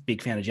podcast,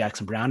 big fan of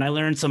Jackson Browne, I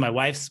learned. So my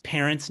wife's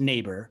parents'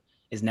 neighbor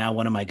is now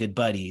one of my good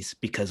buddies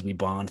because we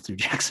bond through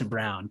Jackson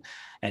Browne.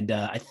 And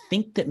I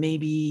think that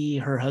maybe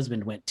her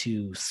husband went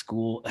to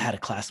school, had a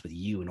class with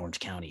you in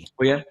Orange County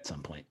at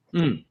some point.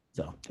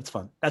 So that's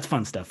fun. That's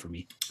fun stuff for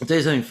me. I'll tell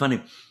you something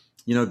funny.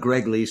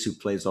 Greg Lease, who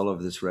plays all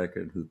over this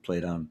record, who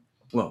played on,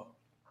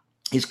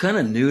 he's kind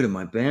of new to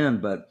my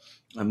band, but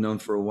I've known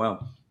for a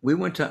while. We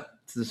went to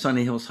the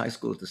Sunny Hills High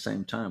School at the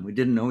same time. We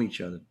didn't know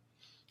each other.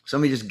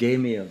 Somebody just gave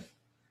me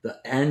the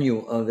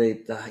annual of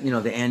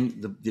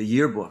the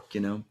yearbook,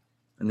 and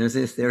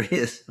there he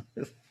is.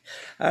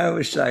 I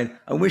wish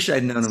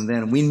I'd known him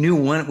then.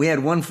 We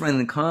had one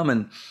friend in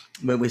common,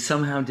 but we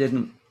somehow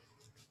didn't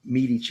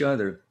meet each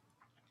other.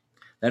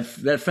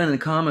 That friend in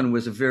common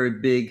was a very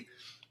big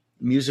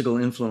musical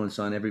influence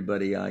on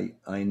everybody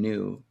I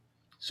knew.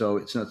 So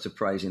it's not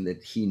surprising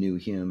that he knew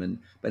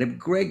him. But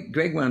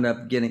Greg wound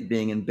up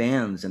being in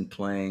bands and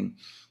playing,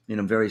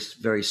 very,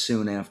 very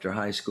soon after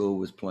high school,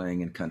 was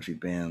playing in country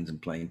bands and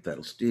playing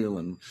pedal steel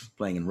and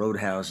playing in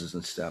roadhouses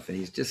and stuff. And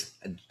he's just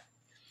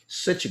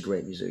such a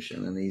great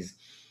musician, and he's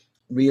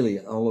really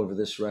all over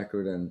this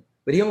record.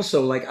 But he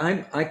also,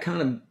 I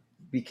kind of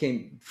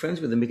became friends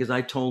with him because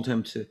I told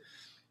him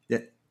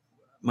that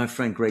my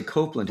friend Greg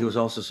Copeland, who was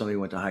also somebody who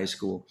went to high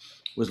school,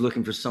 was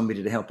looking for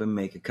somebody to help him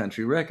make a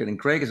country record. And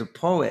Greg is a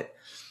poet.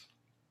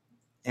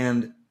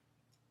 And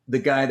the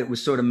guy that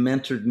was sort of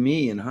mentored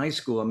me in high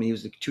school, he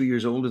was 2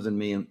 years older than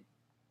me. And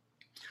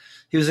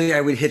he was the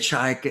guy we'd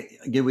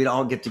hitchhike. We'd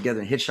all get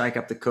together and hitchhike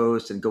up the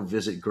coast and go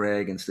visit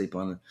Greg and sleep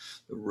on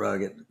the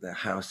rug at the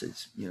house.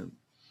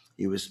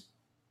 He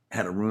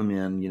had a room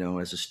in,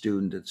 as a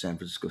student at San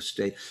Francisco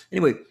State.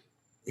 Anyway,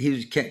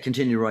 he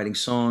continued writing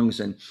songs,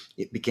 and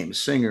it became a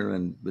singer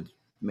and would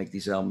make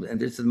these albums.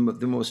 And it's the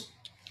most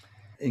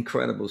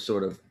incredible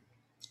sort of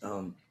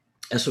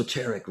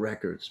esoteric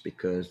records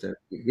because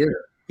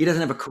He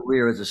doesn't have a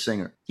career as a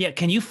singer. Yeah,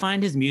 can you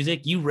find his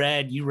music? You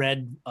read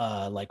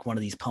like one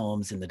of these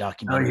poems in the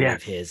documentary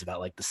of his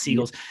about like the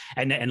seagulls,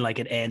 and like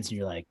it ends and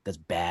you're like, that's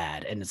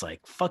bad, and it's like,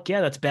 fuck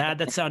yeah, that's bad.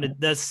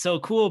 That's so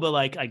cool, but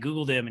like I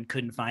Googled him and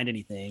couldn't find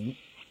anything.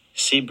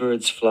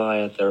 Seabirds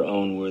fly at their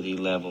own worthy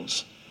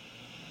levels.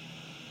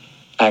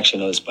 I actually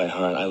know this by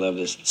heart. I love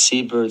this.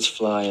 Seabirds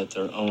fly at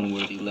their own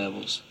worthy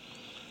levels.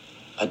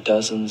 A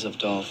dozens of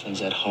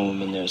dolphins at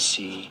home in their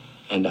sea,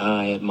 and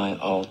I at my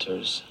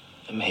altars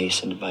am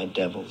hastened by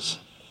devils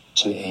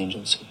to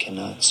angels who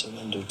cannot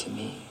surrender to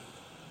me.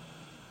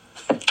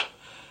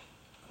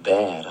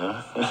 Bad,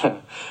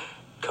 huh?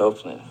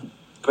 Copeland.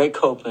 Greg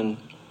Copeland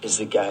is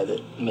the guy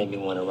that made me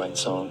want to write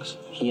songs.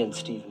 He and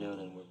Steve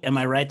Noonan were... Am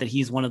I right that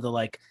he's one of the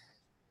like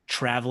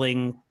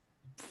traveling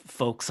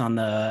folks on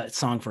the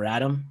Song for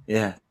Adam?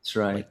 Yeah, that's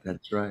right.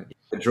 That's right.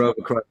 I drove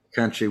across the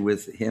country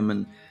with him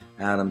and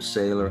Adam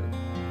Saylor.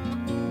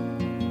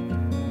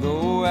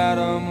 Though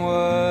Adam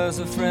was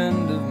a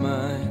friend of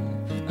mine,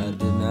 I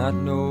did not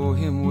know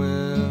him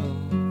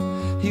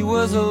well. He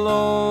was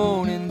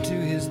alone into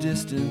his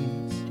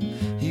distance.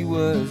 He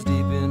was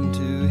deep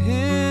into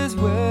his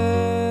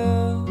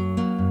well.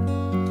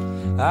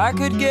 I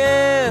could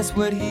guess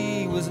what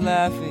he was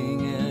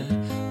laughing at,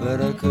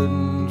 but I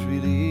couldn't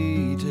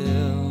really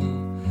tell.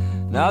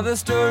 Now the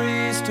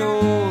story's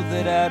told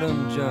that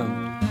Adam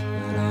jumped,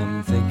 but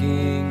I'm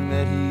thinking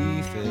that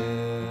he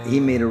fell. He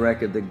made a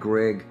record that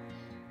Greg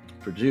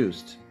Leish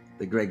produced,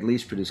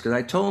 because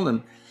I told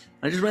him,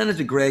 I just ran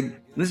into Greg, and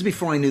this is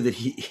before I knew that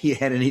he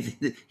had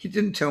anything. He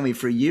didn't tell me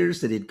for years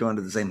that he'd gone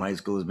to the same high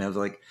school as me. I was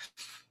like,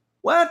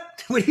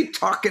 what? What are you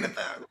talking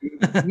about?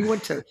 He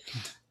went to,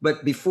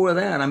 but before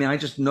that, I mean, I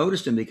just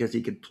noticed him because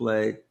he could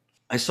play.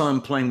 I saw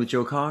him playing with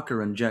Joe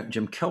Cocker, and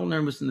Jim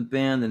Kellner was in the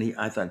band, and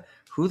I thought,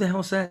 who the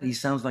hell's that? He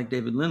sounds like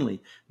David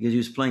Lindley, because he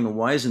was playing a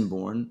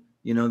Weisenborn,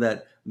 you know,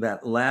 that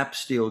lap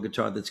steel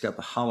guitar that's got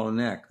the hollow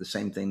neck, the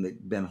same thing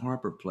that Ben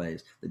Harper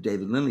plays, that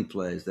David Lindley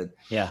plays. That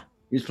yeah,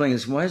 he was playing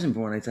this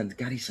Weisenborn. I thought,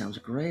 God, he sounds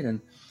great.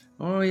 And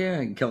oh yeah,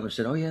 and Kellner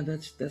said, oh yeah,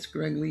 that's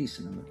Greg Leish.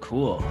 And I'm like,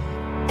 cool.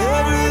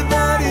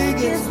 Everybody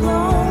gets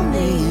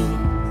lonely,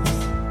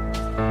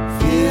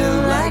 feel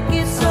like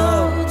it's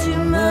all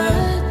too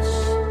much,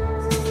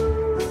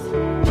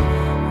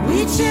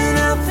 reaching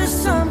out for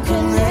some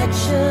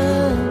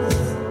connection,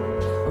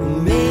 or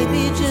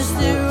maybe just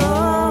their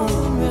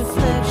own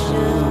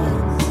reflection.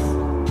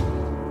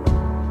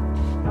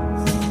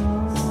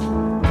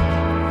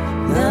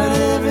 Not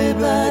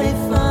everybody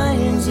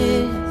finds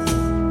it,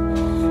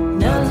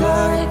 not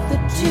like the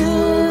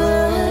two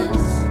of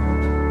us.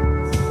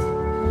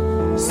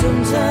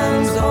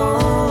 Sometimes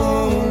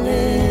all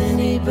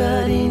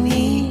anybody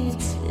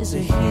needs is a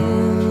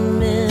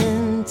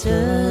human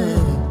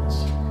touch.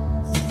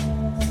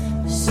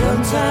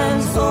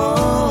 Sometimes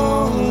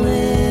all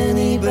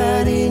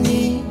anybody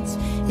needs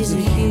is a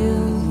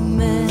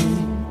human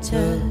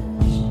touch.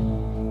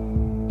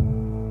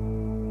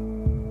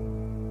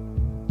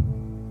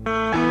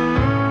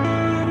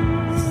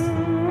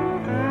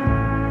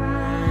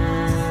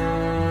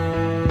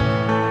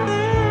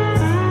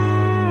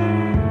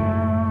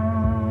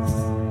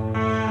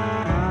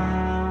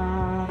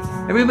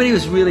 everybody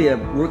who's really a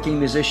working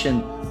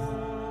musician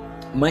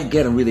might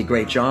get a really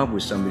great job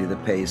with somebody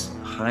that pays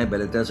high, but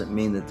it doesn't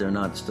mean that they're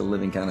not still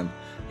living kind of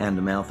hand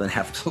to mouth and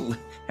have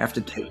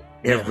to take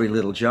every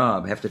little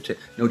job,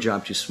 no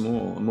job too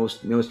small.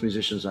 Most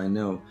musicians I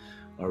know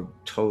are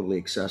totally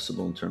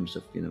accessible in terms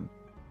of, you know,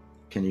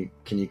 can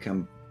you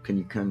come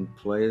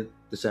play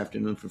this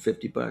afternoon for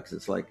 $50?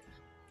 It's like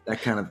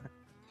that kind of,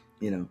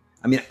 you know,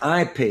 I mean,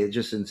 I pay,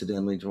 just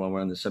incidentally while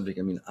we're on the subject,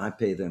 I mean, I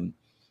pay them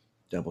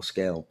double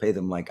scale, pay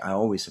them like I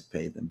always have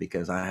paid them,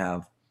 because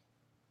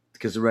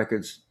the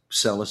records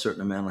sell a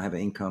certain amount, I have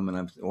income, and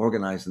I'm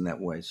organized in that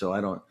way. So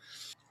I don't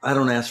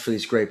ask for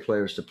these great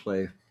players to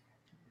play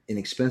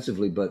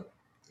inexpensively, but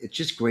it's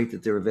just great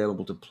that they're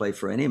available to play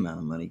for any amount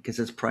of money, because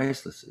it's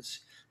priceless.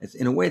 It's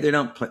in a way they're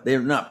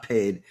not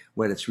paid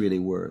what it's really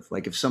worth.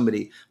 Like if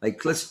somebody,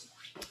 like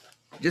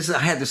I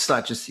had this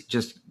thought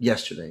just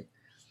yesterday,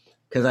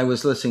 because I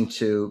was listening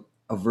to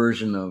a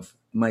version of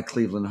My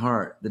Cleveland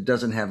Heart that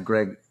doesn't have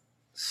Greg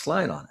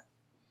slide on it.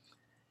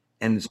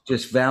 And it's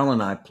just Val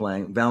and I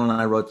playing. Val and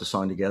I wrote the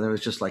song together. It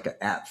was just like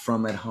at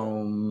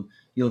home.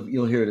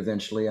 You'll hear it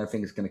eventually. I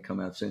think it's going to come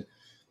out soon.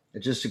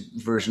 It's just a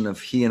version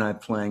of he and I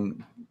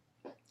playing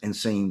and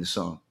singing the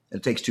song.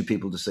 It takes two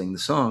people to sing the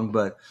song,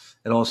 but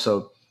it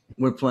also,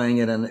 we're playing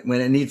it, and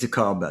when it needs a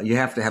cowbell, you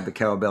have to have the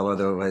cowbell,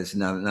 otherwise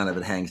none of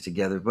it hangs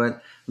together.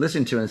 But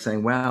listen to it and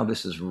saying, wow,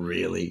 this is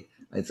really,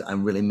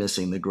 I'm really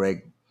missing the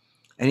Greg.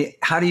 And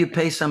how do you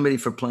pay somebody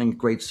for playing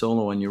great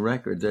solo on your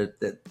record?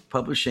 That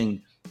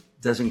publishing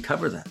doesn't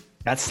cover that.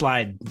 That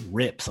slide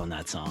rips on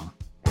that song.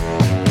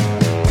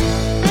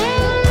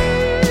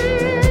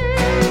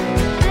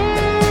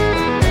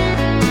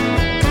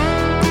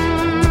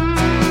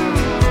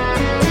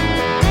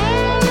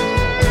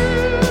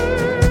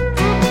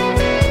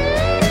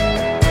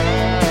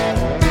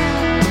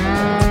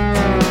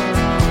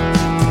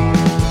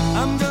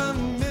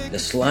 The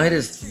Slide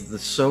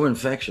is so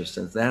infectious,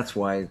 and that's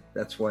why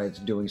it's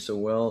doing so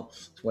well.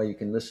 That's why you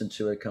can listen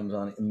to it. It comes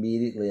on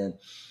immediately, and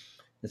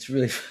it's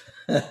really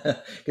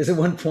because at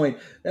one point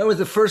that was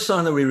the first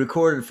song that we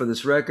recorded for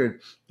this record,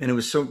 and it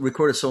was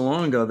recorded so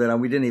long ago that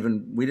we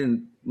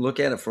didn't look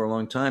at it for a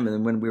long time. And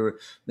then when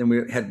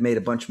we had made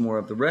a bunch more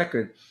of the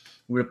record,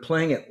 we were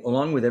playing it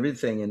along with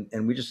everything,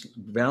 and we just,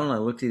 Val and I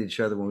looked at each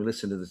other when we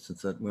listened to this and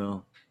thought,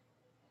 well,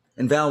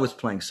 and Val was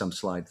playing some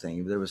slide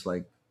thing. There was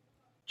like,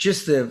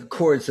 just the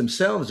chords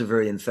themselves are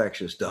very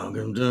infectious. You know,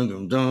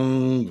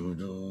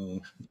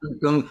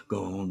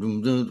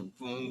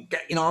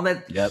 all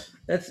that. Yep.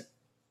 That's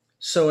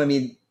so. I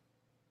mean,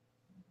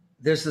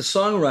 there's the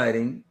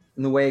songwriting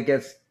and the way it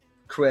gets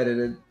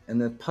credited,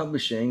 and the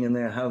publishing, and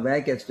how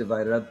that gets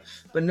divided up.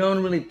 But no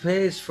one really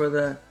pays for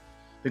the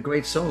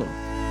great solo.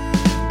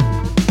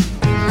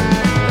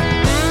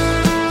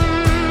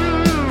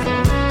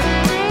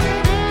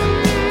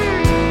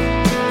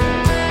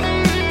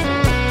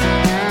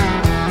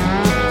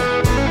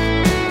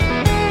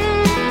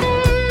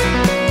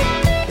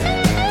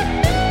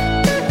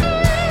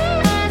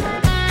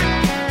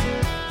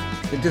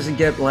 Doesn't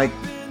get like,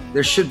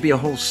 there should be a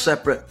whole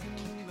separate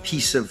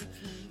piece of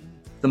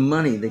the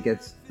money that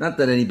gets, not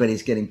that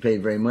anybody's getting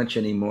paid very much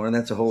anymore, and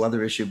that's a whole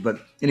other issue,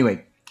 but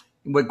anyway,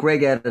 what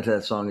Greg added to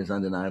that song is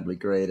undeniably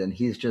great, and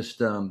he's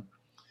just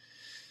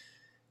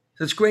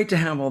it's great to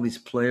have all these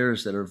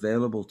players that are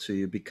available to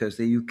you, because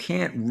you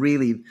can't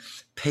really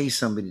pay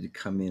somebody to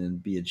come in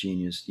and be a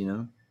genius, you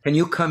know. Can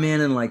you come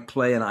in and like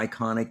play an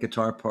iconic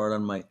guitar part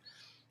on my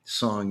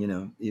song? You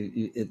know,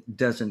 it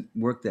doesn't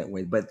work that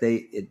way, but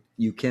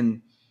you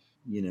can.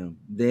 You know,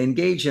 they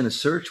engage in a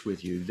search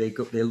with you.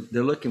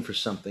 They're looking for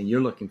something.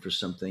 You're looking for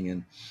something,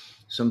 and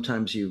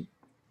sometimes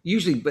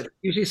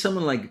usually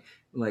someone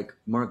like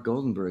Mark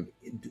Goldenberg,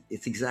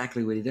 it's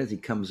exactly what he does. He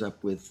comes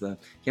up with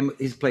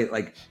he's played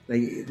like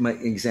my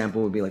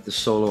example would be like the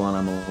solo on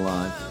 "I'm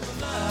Alive."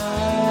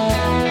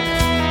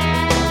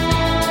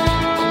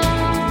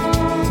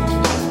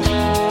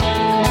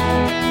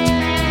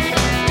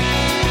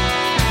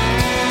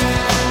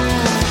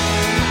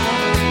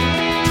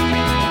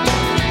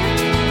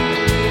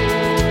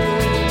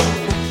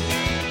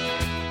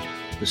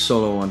 The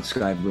solo on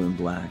Sky Blue and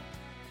Black.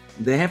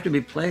 They have to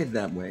be played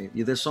that way.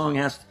 The song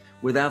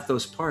without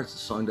those parts, the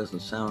song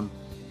doesn't sound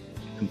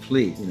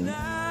complete, you know.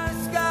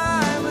 The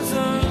sky was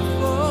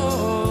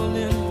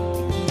unfolding,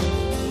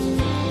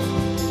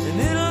 and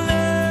it'll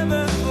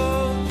never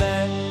fall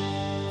back.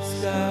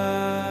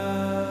 Sky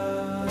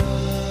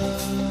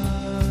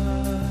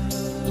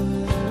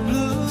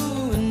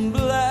blue and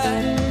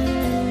black.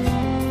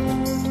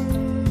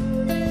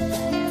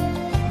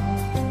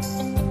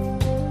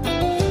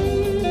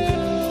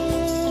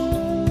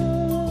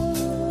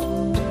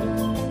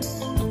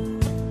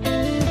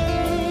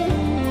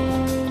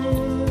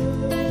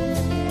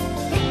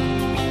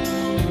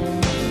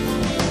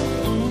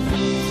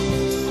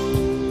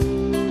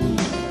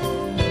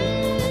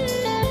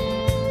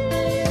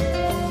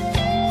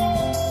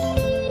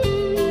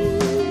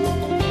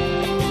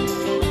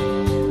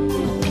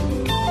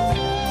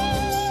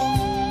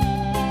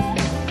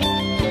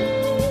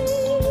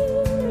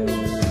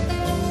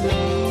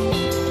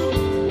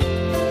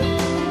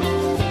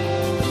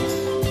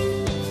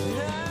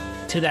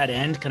 To that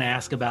end, can I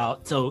ask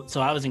about, so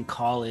I was in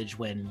college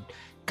when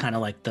kind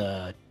of like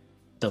the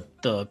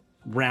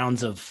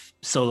rounds of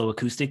solo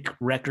acoustic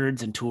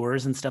records and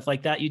tours and stuff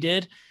like that you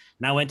did,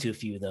 and I went to a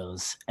few of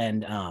those,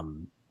 and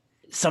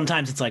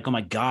sometimes it's like, oh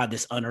my God,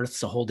 this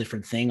unearths a whole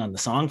different thing on the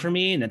song for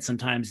me, and then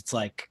sometimes it's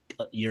like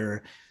I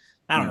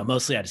don't know,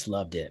 mostly I just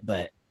loved it,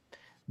 but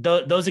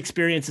those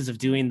experiences of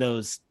doing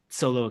those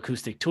solo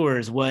acoustic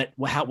tours,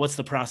 what's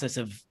the process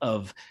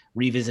of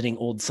revisiting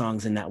old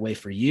songs in that way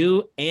for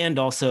you? And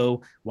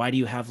also, why do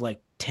you have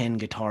like 10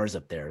 guitars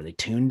up there? Are they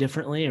tuned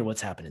differently, or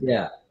what's happening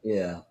there?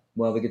 Yeah.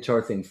 Well, the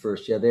guitar thing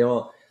first. Yeah,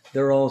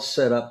 they're all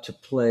set up to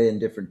play in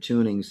different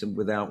tunings, and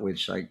without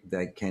which I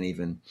can't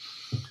even.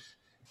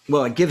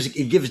 Well, it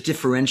gives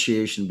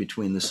differentiation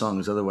between the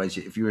songs. Otherwise,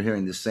 if you were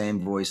hearing the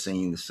same voice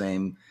singing the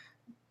same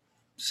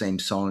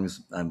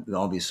songs,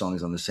 all these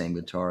songs on the same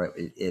guitar,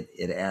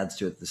 it adds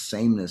to it the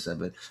sameness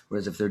of it.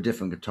 Whereas if they're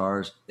different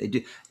guitars, they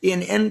do.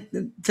 And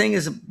the thing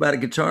is about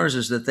guitars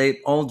is that they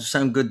all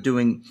sound good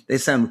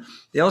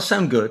they all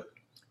sound good,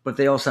 but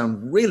they all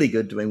sound really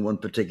good doing one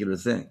particular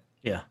thing.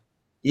 Yeah.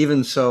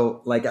 Even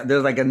so, like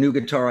there's like a new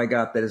guitar I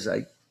got that is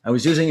like, I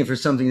was using it for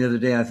something the other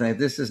day. I thought,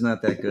 this is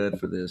not that good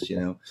for this, you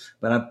know.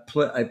 But I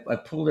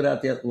pulled it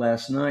out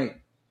last night.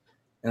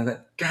 And I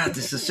thought, God,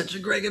 this is such a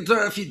great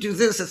guitar. If you do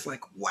this, it's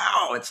like,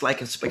 wow, it's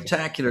like a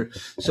spectacular.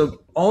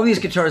 So all these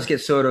guitars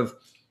get sort of,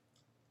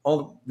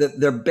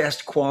 their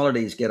best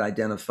qualities get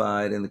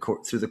identified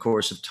through the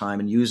course of time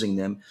and using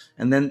them.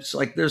 And then it's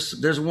like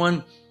there's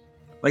one,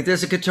 like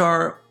there's a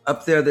guitar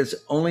up there that's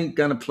only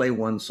going to play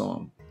one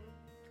song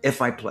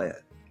if I play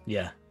it.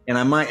 Yeah.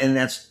 And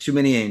that's Too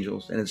Many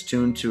Angels, and it's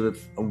tuned to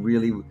a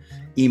really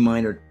E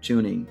minor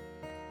tuning.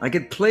 I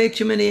could play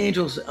Too Many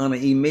Angels on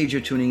an E major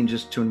tuning and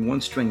just tune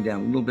one string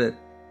down a little bit,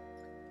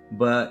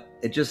 but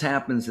it just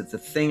happens that the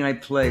thing I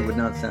play would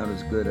not sound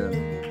as good.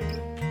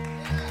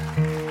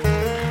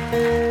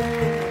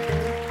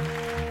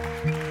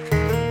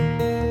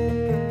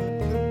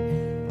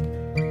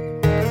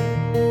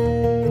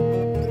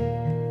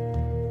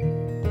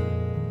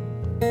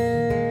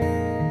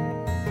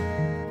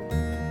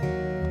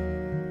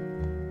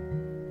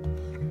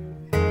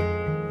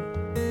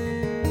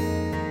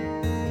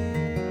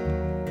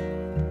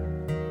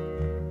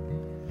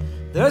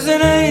 There's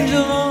an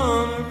angel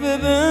on a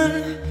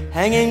ribbon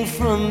hanging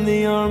from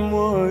the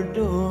armored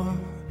door.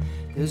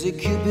 There's a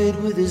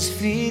cupid with his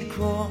feet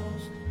crossed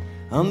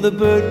on the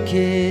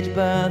birdcage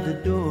by the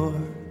door.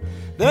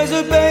 There's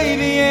a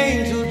baby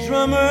angel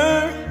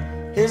drummer,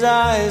 his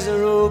eyes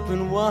are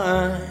open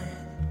wide,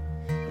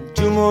 and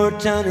two more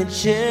tiny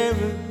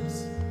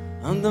cherubs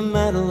on the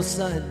mantel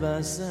side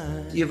by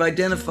side. You've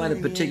identified a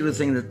particular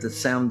thing that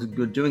sounds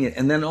good doing it,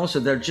 and then also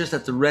they're just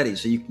at the ready,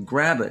 so you can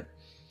grab it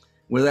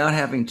without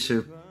having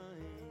to.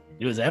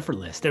 It was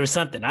effortless. There was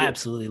something I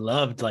absolutely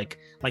loved. Like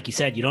you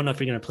said, you don't know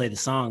if you're going to play the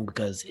song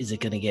because is it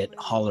going to get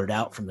hollered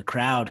out from the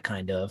crowd,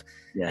 kind of.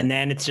 Yeah. And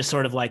then it's just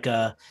sort of like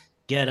a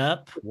get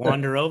up,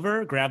 wander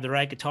over, grab the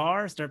right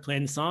guitar, start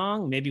playing the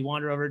song, maybe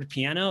wander over to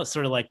piano. It's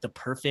sort of like the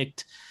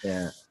perfect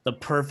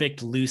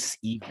loose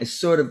evening. I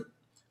sort of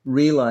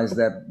realized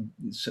that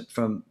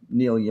from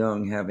Neil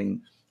Young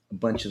having a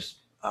bunch of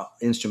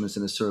instruments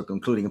in a circle,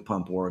 including a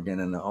pump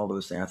organ and all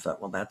those things. I thought,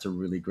 well, that's a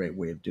really great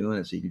way of doing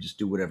it. So you can just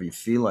do whatever you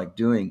feel like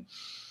doing.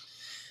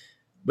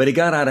 But it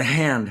got out of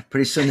hand.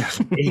 Pretty soon there's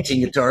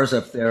 18 guitars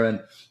up there,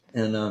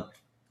 and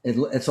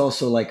it's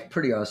also like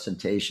pretty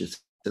ostentatious.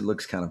 It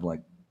looks kind of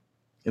like,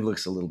 it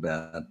looks a little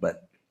bad,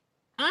 but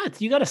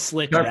you got a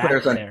slick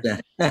back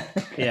there.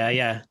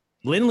 Yeah.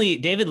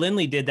 David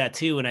Lindley did that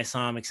too when I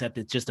saw him, except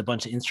it's just a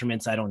bunch of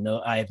instruments I don't know,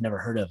 I have never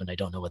heard of, and I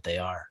don't know what they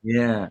are.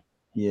 Yeah.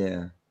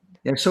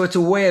 So it's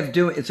a way of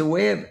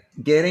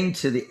getting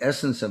to the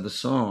essence of a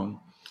song,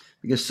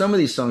 because some of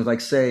these songs,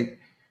 like say,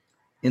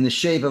 "In the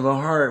Shape of a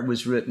Heart"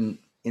 was written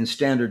in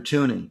standard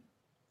tuning,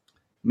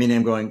 meaning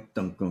I'm going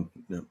dum dum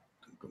dum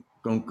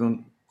dum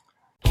dum.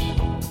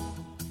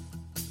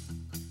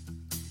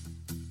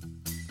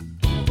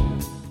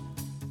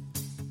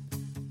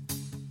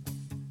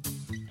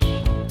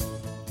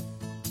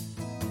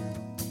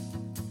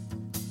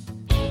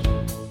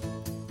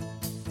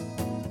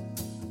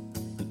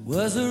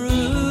 Was a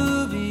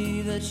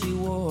ruby that she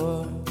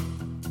wore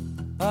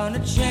on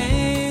a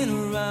chain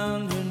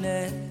around her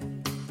neck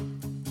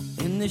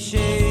in the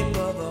shape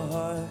of a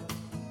heart.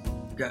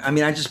 I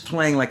mean, I'm just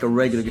playing like a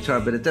regular guitar,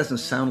 but it doesn't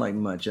sound like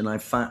much. And I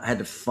had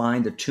to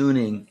find a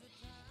tuning,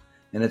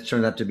 and it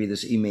turned out to be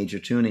this E major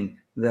tuning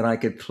that I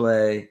could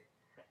play.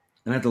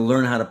 And I had to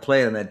learn how to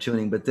play it in that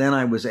tuning, but then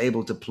I was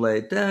able to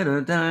play da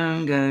da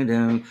da da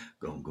da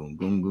gong gong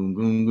gong gong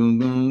gong gong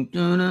gong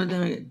da da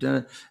da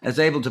da. I was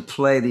able to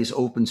play these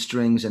open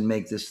strings and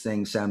make this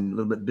thing sound a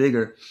little bit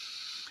bigger,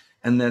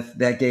 and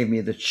that gave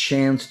me the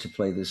chance to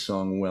play this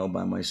song well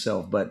by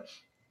myself. But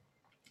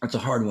it's a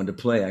hard one to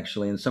play,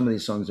 actually, and some of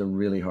these songs are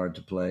really hard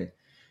to play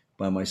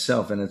by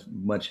myself. And it's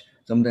much.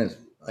 Sometimes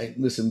I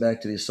listen back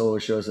to these solo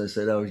shows. I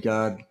said, "Oh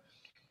God,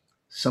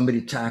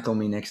 somebody tackle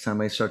me next time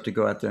I start to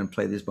go out there and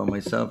play this by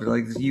myself." They're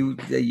like, you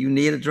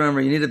need a drummer,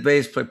 you need a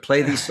bass player,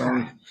 play these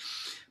songs.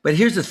 But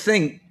here's the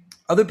thing.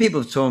 Other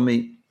people have told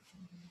me,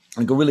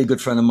 like a really good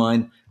friend of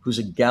mine who's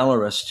a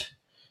gallerist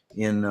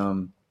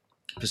in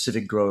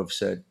Pacific Grove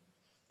said,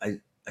 I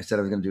said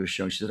I was going to do a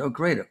show. She said, "Oh,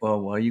 great.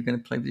 Well, are you going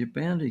to play with your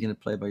band or are you going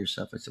to play by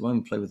yourself?" I said, "Well, I'm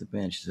going to play with the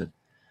band." She said,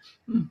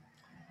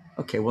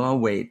 "Okay, well, I'll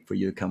wait for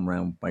you to come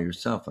around by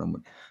yourself." And I'm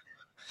like,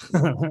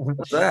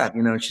 "What's that?"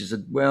 She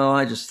said, "Well,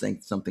 I just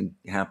think something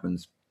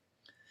happens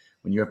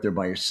when you're up there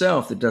by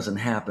yourself that doesn't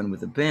happen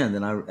with a band."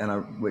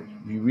 And what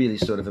you really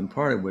sort of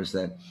imparted was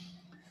that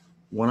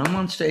when I'm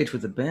on stage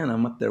with the band,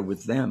 I'm up there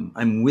with them.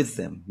 I'm with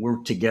them.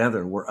 We're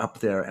together. We're up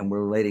there and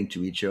we're relating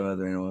to each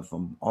other. If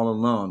I'm all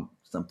alone,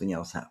 something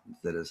else happens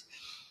that is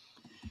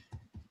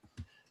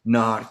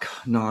not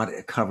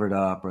covered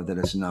up, or that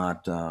is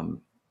not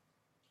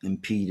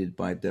impeded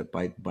by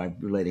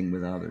relating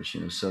with others.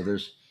 So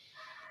there's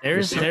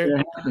something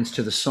that happens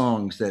to the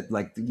songs that,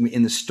 like,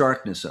 in the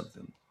starkness of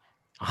them.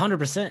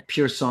 100%.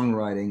 Pure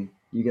songwriting.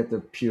 You get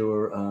the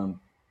pure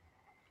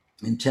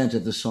intent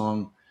of the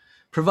song,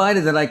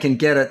 provided that I can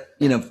get it,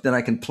 that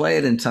I can play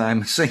it in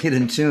time, sing it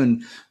in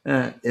tune.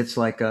 It's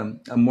like a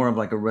more of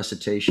like a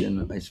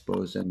recitation, I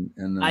suppose. And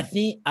I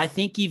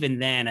think even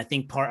then, I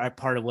think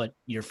part of what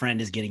your friend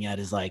is getting at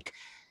is like,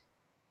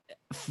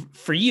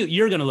 for you,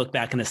 you're going to look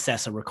back and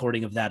assess a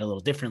recording of that a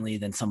little differently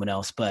than someone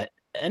else. But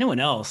anyone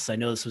else, I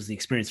know this was the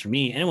experience for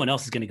me. Anyone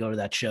else is going to go to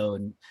that show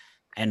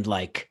and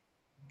like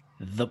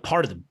the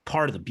part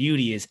of the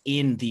beauty is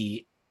in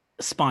the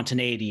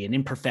spontaneity and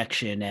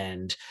imperfection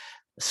and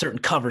a certain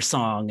cover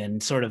song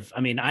and sort of.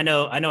 I mean, I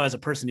know as a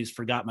person who's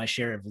forgot my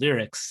share of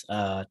lyrics,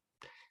 I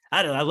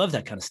love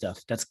that kind of stuff.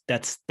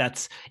 That's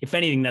if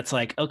anything, that's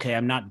like, okay,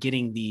 I'm not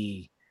getting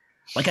the.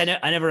 Like I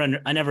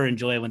never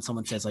enjoy when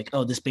someone says like,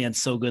 "Oh, this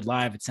band's so good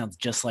live, it sounds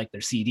just like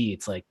their CD."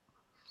 It's like,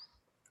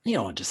 you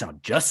don't want to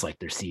sound just like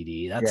their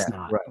CD. That's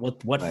not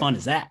what right. fun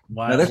is that?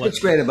 Why? That's what's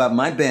great about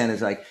my band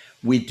is like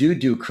we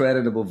do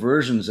creditable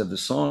versions of the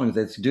songs.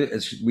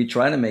 We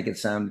try to make it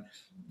sound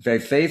very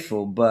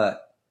faithful,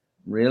 but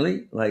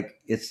really, like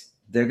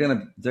they're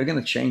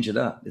gonna change it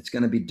up. It's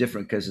gonna be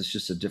different because it's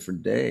just a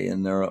different day,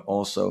 and they're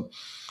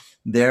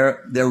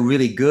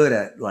really good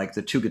at, like,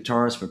 the two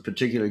guitarists were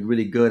particularly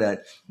really good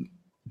at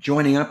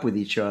joining up with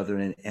each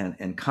other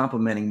and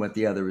complimenting what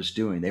the other is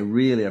doing. They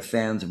really are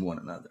fans of one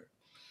another.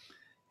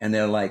 And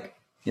they're like,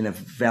 if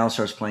Val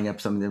starts playing up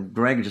something, then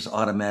Greg just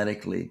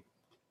automatically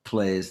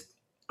plays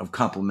a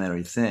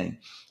complimentary thing.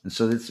 And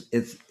so it's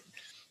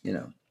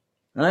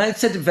and I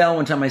said to Val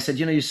one time, I said,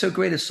 you're so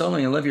great at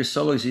soloing. I love your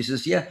solos. He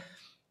says, yeah,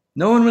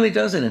 no one really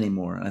does it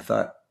anymore. And I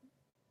thought,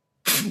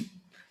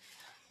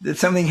 did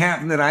something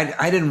happen that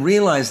I didn't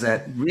realize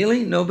that?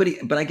 Really? Nobody?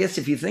 But I guess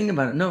if you think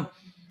about it, no.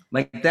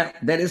 Like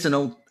that is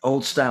an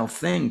old style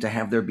thing to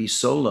have there be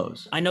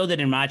solos. I know that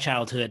in my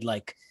childhood,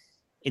 like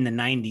in the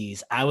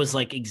 90s, I was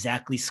like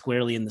exactly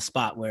squarely in the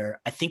spot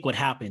where I think what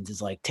happens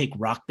is, like, take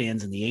rock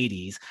bands in the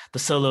 80s, the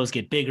solos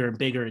get bigger and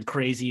bigger and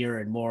crazier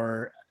and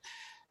more,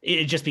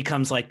 it just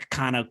becomes like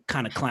kind of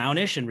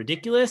clownish and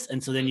ridiculous.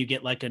 And so then you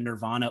get like a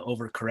Nirvana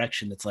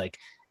overcorrection that's like,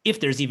 if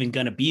there's even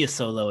going to be a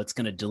solo, it's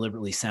going to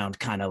deliberately sound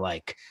kind of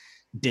like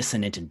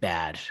dissonant and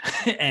bad.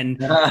 and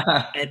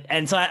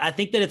so I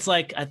think that it's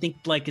like,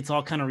 it's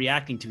all kind of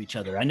reacting to each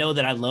other. I know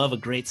that I love a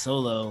great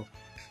solo,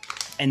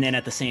 and then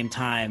at the same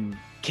time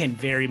can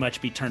very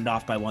much be turned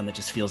off by one that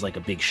just feels like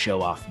a big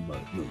show off move,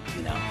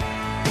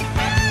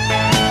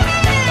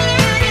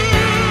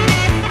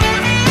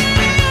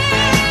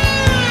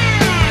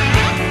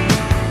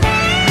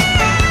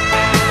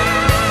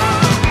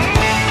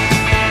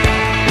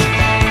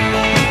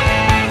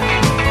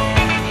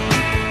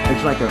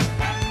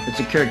 It's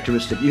a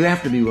characteristic. You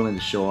have to be willing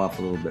to show off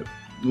a little bit.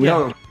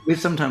 We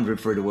sometimes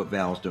refer to what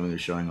Val's doing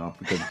as showing off,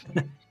 because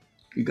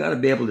you got to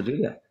be able to do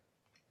that.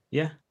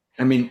 Yeah.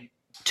 I mean,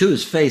 to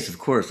his face, of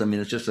course. I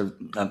mean, it's just an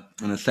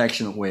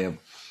affectionate way of,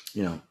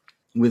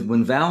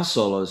 when Val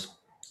solos,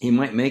 he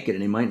might make it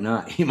and he might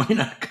not. He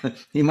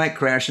might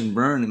crash and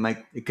burn.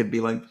 It could be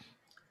like,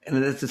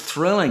 and it's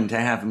thrilling to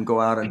have him go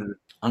out on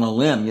a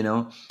limb,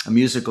 a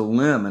musical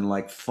limb, and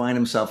like find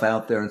himself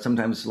out there. And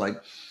sometimes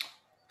like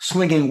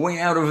swinging way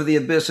out over the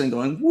abyss and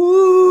going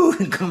woo,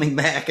 and coming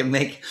back and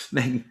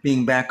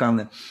being back on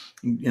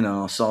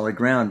the solid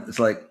ground. It's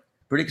like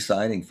pretty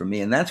exciting for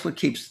me, and that's what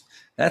keeps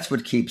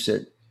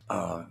it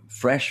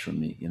fresh for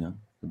me.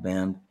 The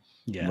band,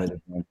 the way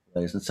the band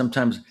plays, and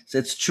sometimes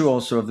it's true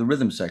also of the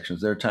rhythm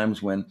sections. There are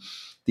times when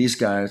these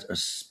guys are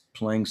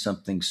playing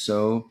something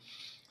so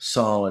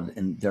solid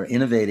and they're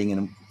innovating,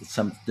 and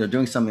they're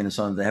doing something in a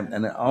song they haven't.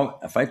 And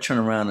if I turn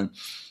around and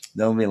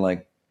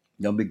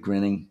they'll be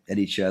grinning at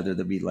each other.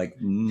 They'll be like,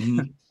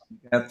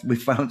 we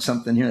found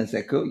something here. It's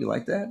like, cool, you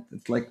like that?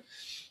 It's like,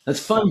 that's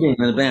fun being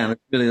in a band.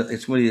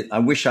 It's really, I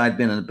wish I'd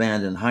been in a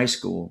band in high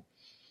school.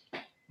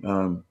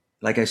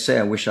 Like I say,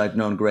 I wish I'd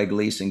known Greg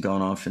Leese and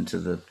gone off into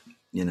the,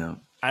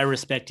 I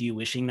respect you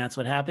wishing that's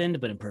what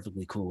happened, but I'm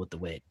perfectly cool with the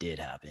way it did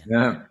happen.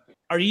 Yeah.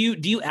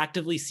 Do you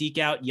actively seek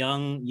out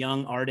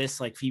young artists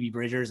like Phoebe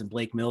Bridgers and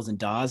Blake Mills and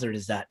Dawes, or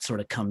does that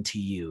sort of come to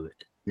you?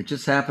 It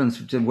just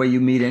happens the way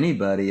you meet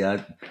anybody.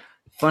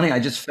 Funny, I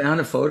just found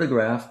a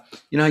photograph.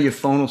 You know how your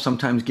phone will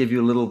sometimes give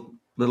you a little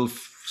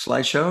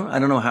slideshow? I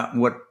don't know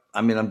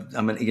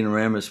I'm an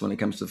ignoramus when it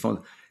comes to the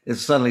phone. It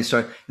suddenly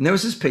started, and there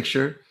was this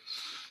picture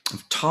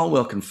of Tal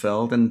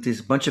Wilkenfeld and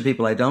this bunch of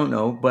people I don't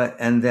know,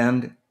 and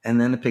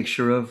then a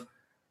picture of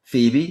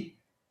Phoebe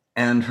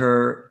and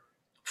her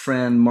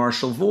friend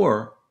Marshall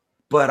Vore.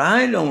 But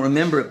I don't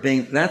remember it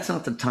being, that's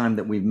not the time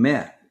that we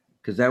met,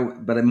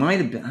 but it might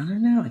have been, I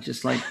don't know. It's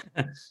just like,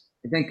 I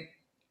think,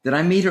 did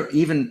I meet her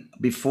even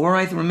before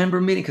I remember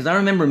meeting? Because I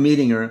remember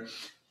meeting her.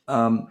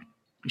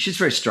 She's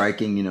very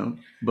striking,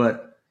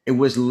 but it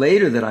was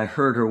later that I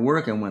heard her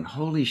work and went,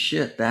 holy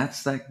shit,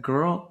 that's that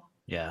girl?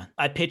 Yeah.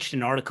 I pitched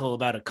an article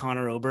about a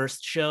Conor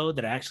Oberst show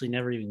that I actually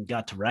never even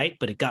got to write,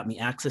 but it got me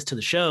access to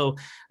the show.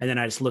 And then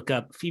I just look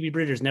up Phoebe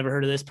Bridgers, never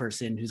heard of this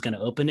person, who's going to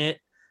open it.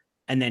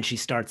 And then she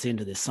starts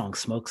into this song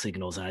Smoke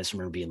Signals. And I just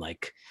remember being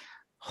like,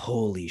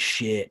 holy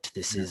shit,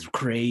 this is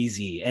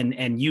crazy.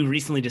 And you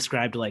recently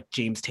described like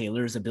James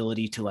Taylor's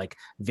ability to like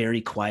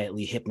very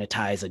quietly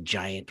hypnotize a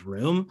giant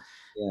room.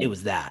 Yeah. It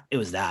was that. It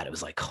was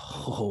like,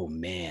 oh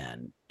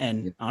man.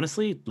 And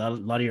honestly, a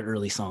lot of your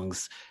early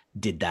songs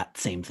did that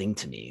same thing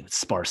to me.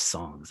 Sparse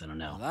songs. I don't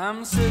know.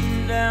 I'm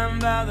sitting down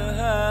by the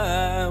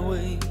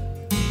highway,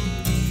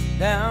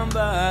 down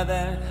by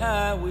that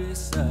highway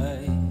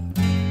side.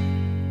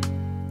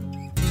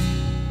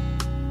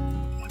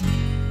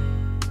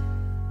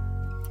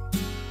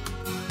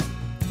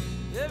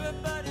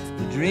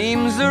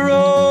 Dreams are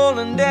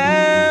rolling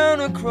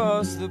down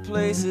across the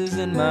places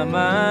in my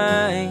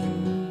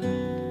mind,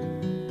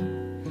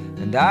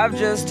 and I've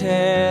just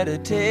had a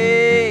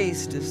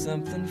taste of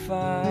something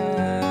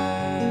fine.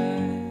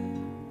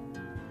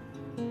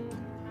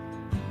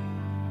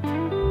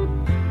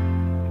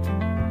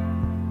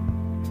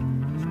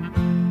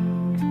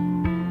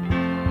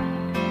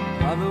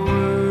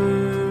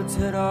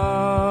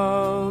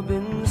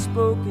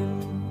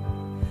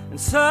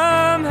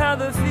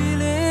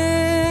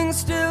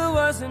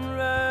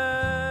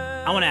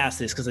 I want to ask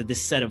this because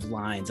this set of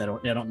lines,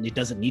 it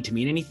doesn't need to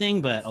mean anything,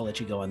 but I'll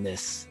let you go on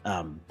this.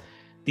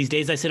 These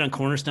days I sit on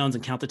cornerstones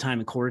and count the time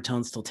in quarter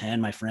tones till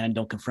 10. My friend,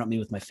 don't confront me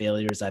with my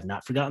failures. I've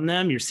not forgotten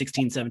them. You're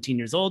 16, 17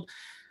 years old.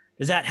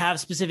 Does that have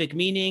specific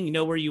meaning? You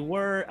know where you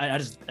were?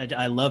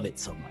 I love it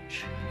so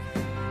much.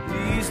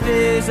 These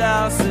days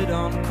I'll sit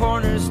on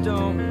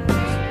cornerstones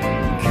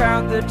and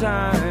count the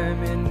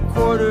time in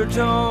quarter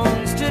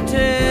tones to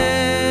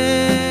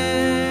 10.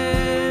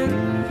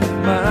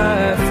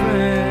 My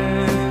friend,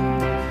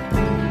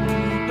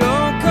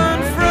 don't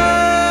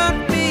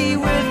confront me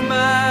with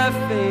my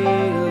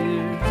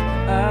failures.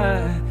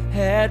 I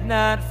had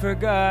not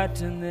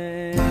forgotten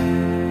them.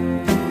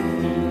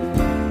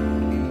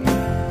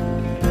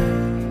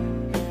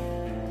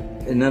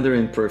 Another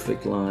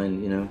imperfect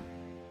line,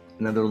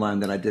 another line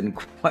that I didn't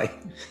quite.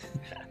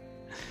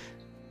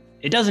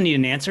 It doesn't need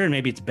an answer, and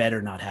maybe it's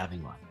better not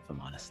having one, if I'm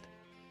honest.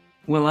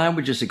 Well, I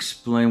would just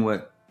explain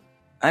to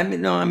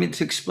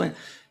explain,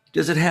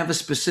 does it have a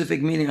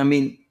specific meaning? I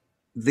mean,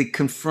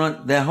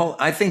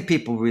 I think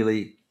people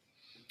really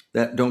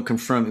that don't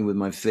confront me with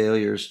my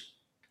failures.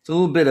 It's a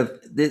little bit of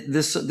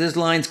this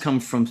lines come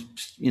from,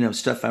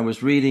 stuff I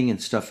was reading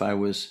and stuff I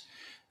was,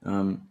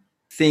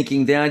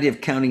 thinking. The idea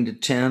of counting to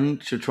 10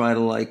 to try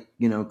to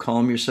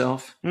calm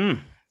yourself.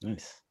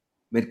 Nice.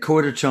 But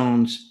quarter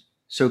tones.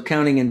 So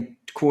counting in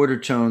quarter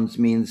tones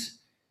means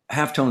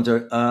half tones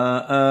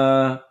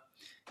are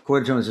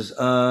quarter tones is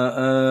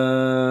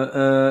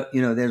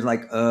there's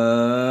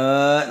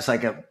it's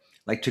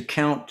like to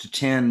count to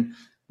 10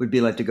 would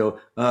be like to go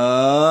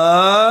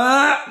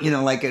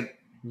like it.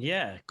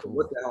 Yeah, cool.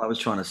 What the hell I was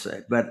trying to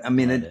say, but I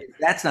mean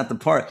that's not the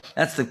part.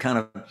 That's the kind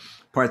of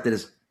part that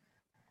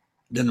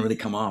doesn't really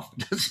come off.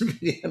 I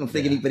don't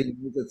think anybody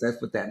knows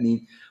that's what that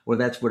means or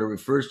that's what it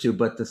refers to.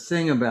 But the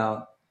thing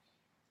about,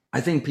 I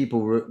think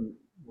people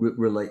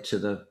relate to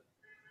the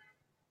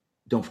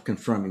don't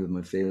confront me with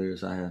my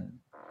failures. I had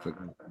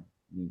forgotten.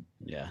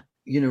 Yeah.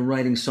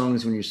 Writing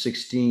songs when you're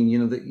 16,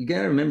 you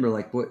got to remember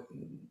what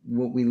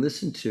we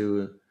listened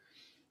to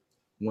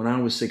when I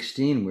was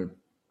 16 were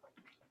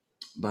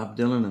Bob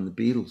Dylan and the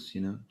Beatles,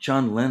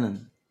 John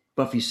Lennon,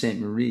 Buffy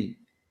Sainte-Marie,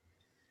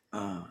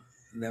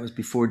 that was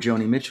before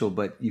Joni Mitchell,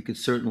 but you could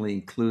certainly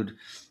include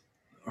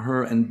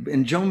her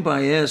and Joan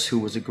Baez, who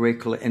was a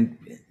great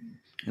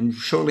and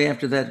shortly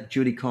after that,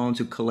 Judy Collins,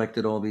 who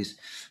collected all these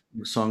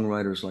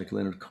songwriters like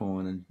Leonard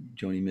Cohen and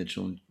Joni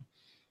Mitchell,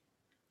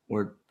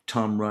 or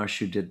Tom Rush,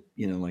 who did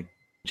like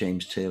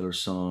James Taylor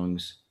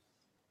songs.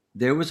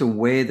 There was a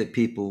way that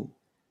people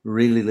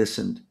really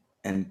listened,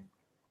 and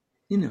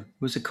it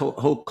was a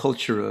whole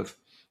culture of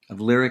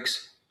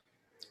lyrics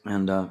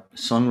and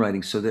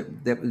songwriting. So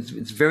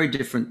it's very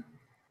different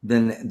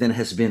than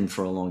has been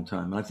for a long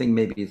time. I think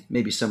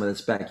maybe some of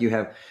that's back. You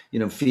have,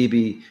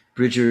 Phoebe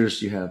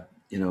Bridgers, you have,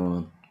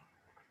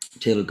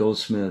 Taylor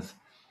Goldsmith.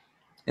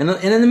 And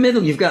in the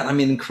middle, you've got,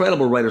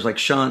 incredible writers like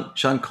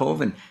Sean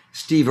Colvin,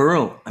 Steve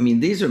Earle.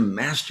 These are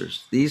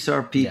masters. These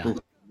are people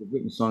who have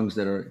written songs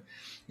that are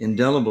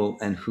indelible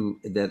and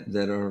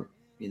that are,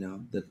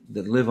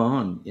 that live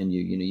on in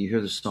you. You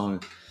hear the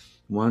song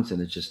once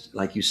and it just,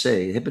 like you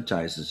say, it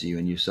hypnotizes you,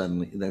 and you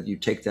suddenly, that you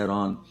take that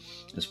on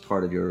as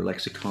part of your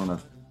lexicon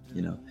of,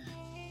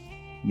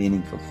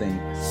 meaningful thing.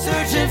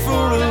 Searching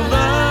for a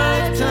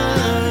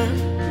lifetime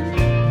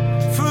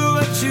for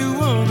what you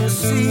want to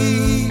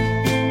see,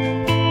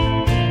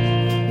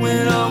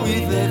 when all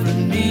we've ever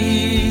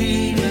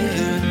needed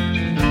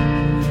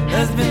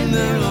has been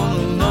there all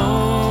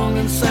along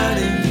inside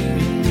of you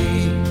and me.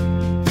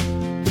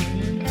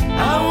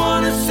 I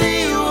want to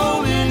see you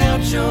holding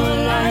out your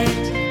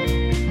light.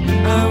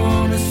 I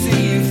want to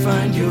see you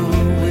find your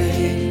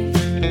way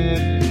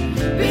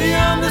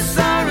beyond the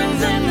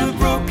sirens and the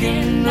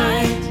broken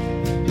night,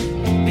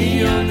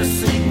 beyond the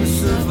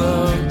sickness of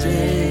our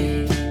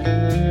day.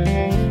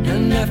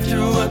 And after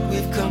what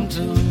we've come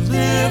to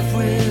live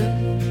with,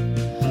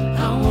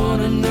 I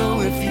want to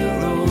know if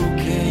you're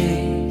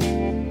okay.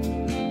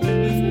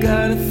 I've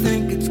got to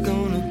think it's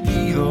gonna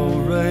be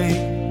alright.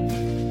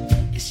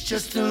 It's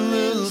just a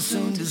little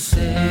soon to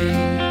say.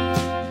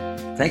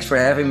 Thanks for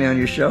having me on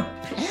your show.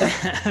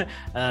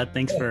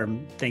 Thanks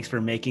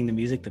for making the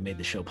music that made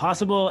the show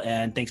possible,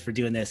 and thanks for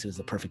doing this. It was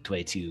the perfect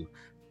way to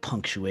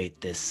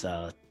punctuate this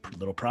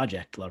little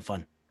project. A lot of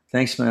fun.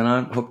 Thanks, man.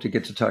 I hope to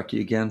get to talk to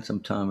you again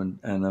sometime,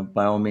 and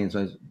by all means,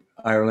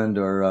 Ireland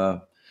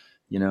or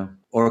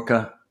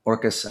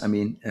Orcas.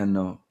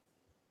 And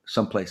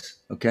someplace.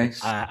 Okay.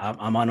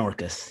 I'm on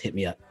Orcas. Hit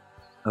me up.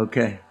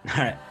 Okay.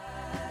 All right.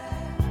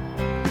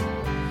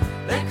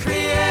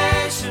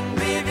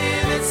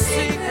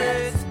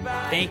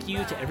 Thank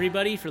you to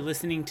everybody for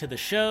listening to the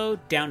show.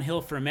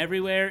 Downhill from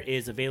Everywhere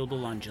is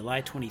available on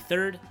July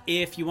 23rd.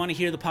 If you want to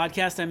hear the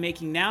podcast I'm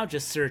making now,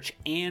 just search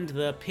And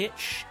The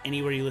Pitch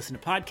anywhere you listen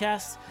to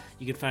podcasts.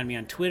 You can find me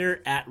on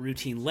Twitter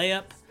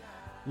 @RoutineLayup.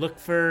 Look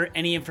for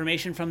any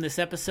information from this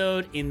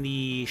episode in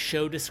the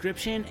show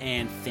description,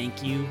 and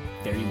thank you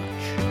very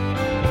much.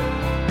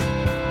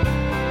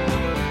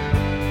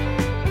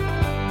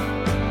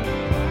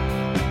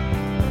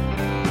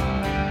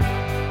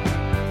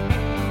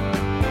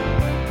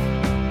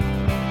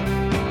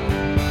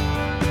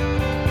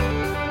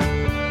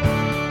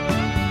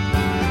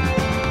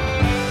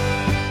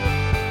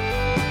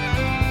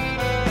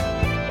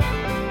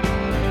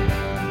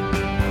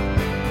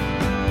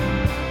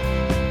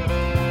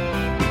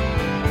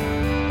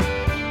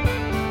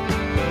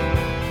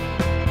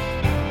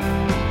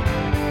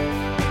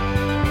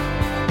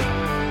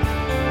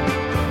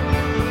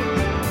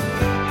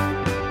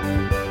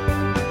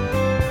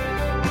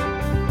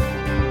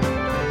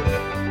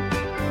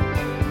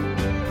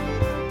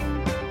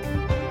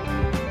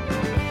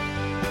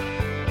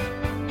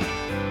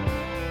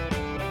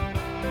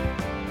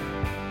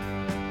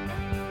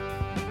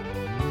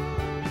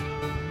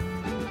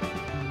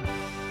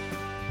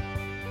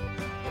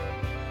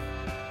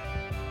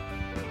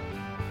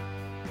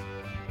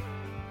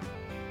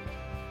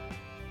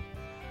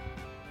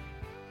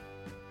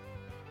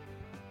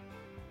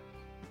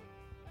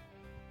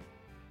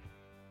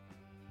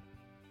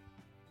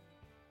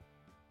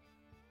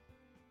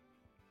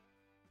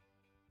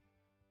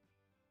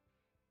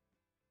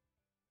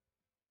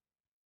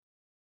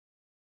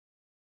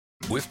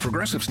 With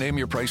Progressive's Name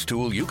Your Price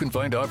tool, you can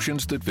find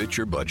options that fit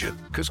your budget,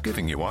 because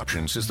giving you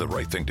options is the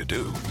right thing to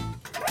do.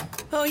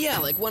 Oh yeah,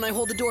 like when I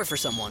hold the door for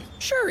someone.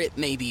 Sure, it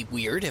may be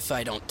weird if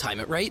I don't time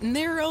it right, and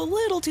they're a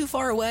little too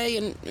far away,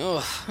 and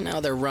now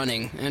they're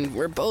running. And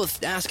we're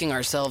both asking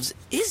ourselves,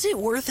 is it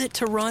worth it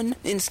to run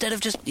instead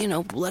of just,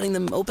 letting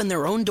them open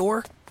their own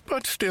door?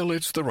 But still,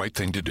 it's the right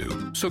thing to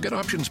do. So get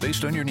options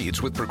based on your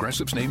needs with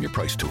Progressive's Name Your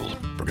Price tool.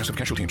 Progressive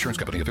Casualty Insurance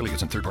Company,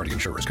 affiliates, and third-party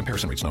insurers.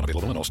 Comparison rates not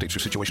available in all states or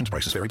situations.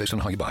 Prices vary based on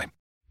how you buy.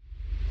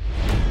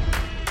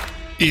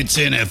 It's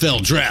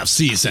NFL draft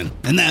season,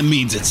 and that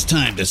means it's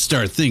time to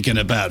start thinking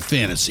about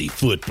fantasy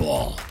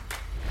football.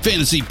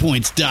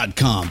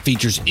 FantasyPoints.com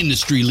features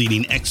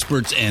industry-leading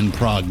experts and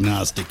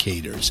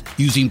prognosticators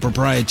using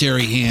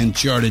proprietary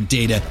hand-charted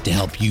data to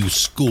help you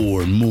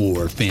score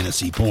more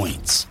fantasy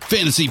points.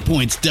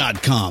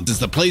 FantasyPoints.com is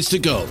the place to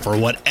go for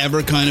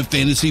whatever kind of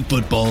fantasy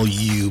football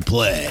you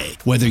play.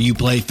 Whether you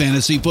play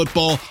fantasy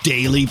football,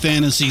 daily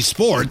fantasy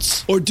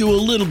sports, or do a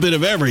little bit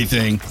of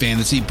everything,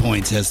 Fantasy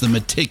Points has the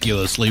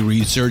meticulously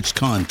researched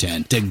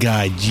content to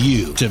guide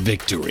you to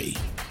victory.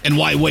 And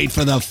why wait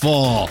for the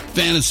fall?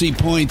 Fantasy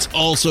Points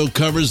also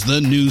covers the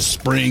new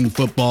spring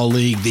football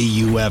league,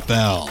 the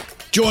UFL.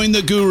 Join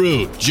the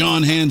guru,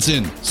 John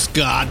Hansen,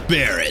 Scott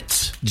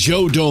Barrett,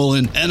 Joe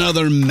Dolan, and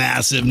other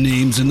massive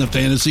names in the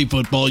fantasy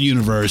football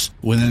universe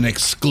with an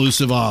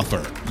exclusive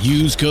offer.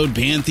 Use code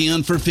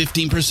Pantheon for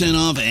 15%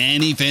 off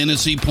any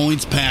Fantasy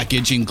Points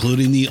package,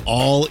 including the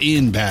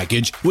all-in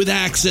package, with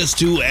access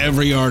to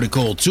every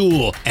article,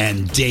 tool,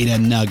 and data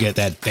nugget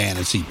that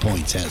Fantasy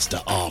Points has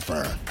to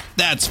offer.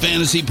 That's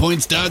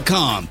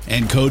FantasyPoints.com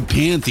and code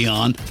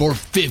Pantheon for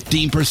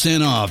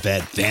 15% off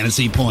at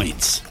Fantasy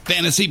Points.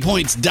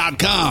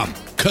 FantasyPoints.com,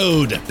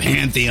 code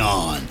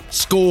Pantheon.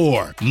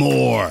 Score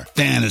more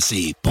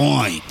fantasy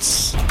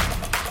points.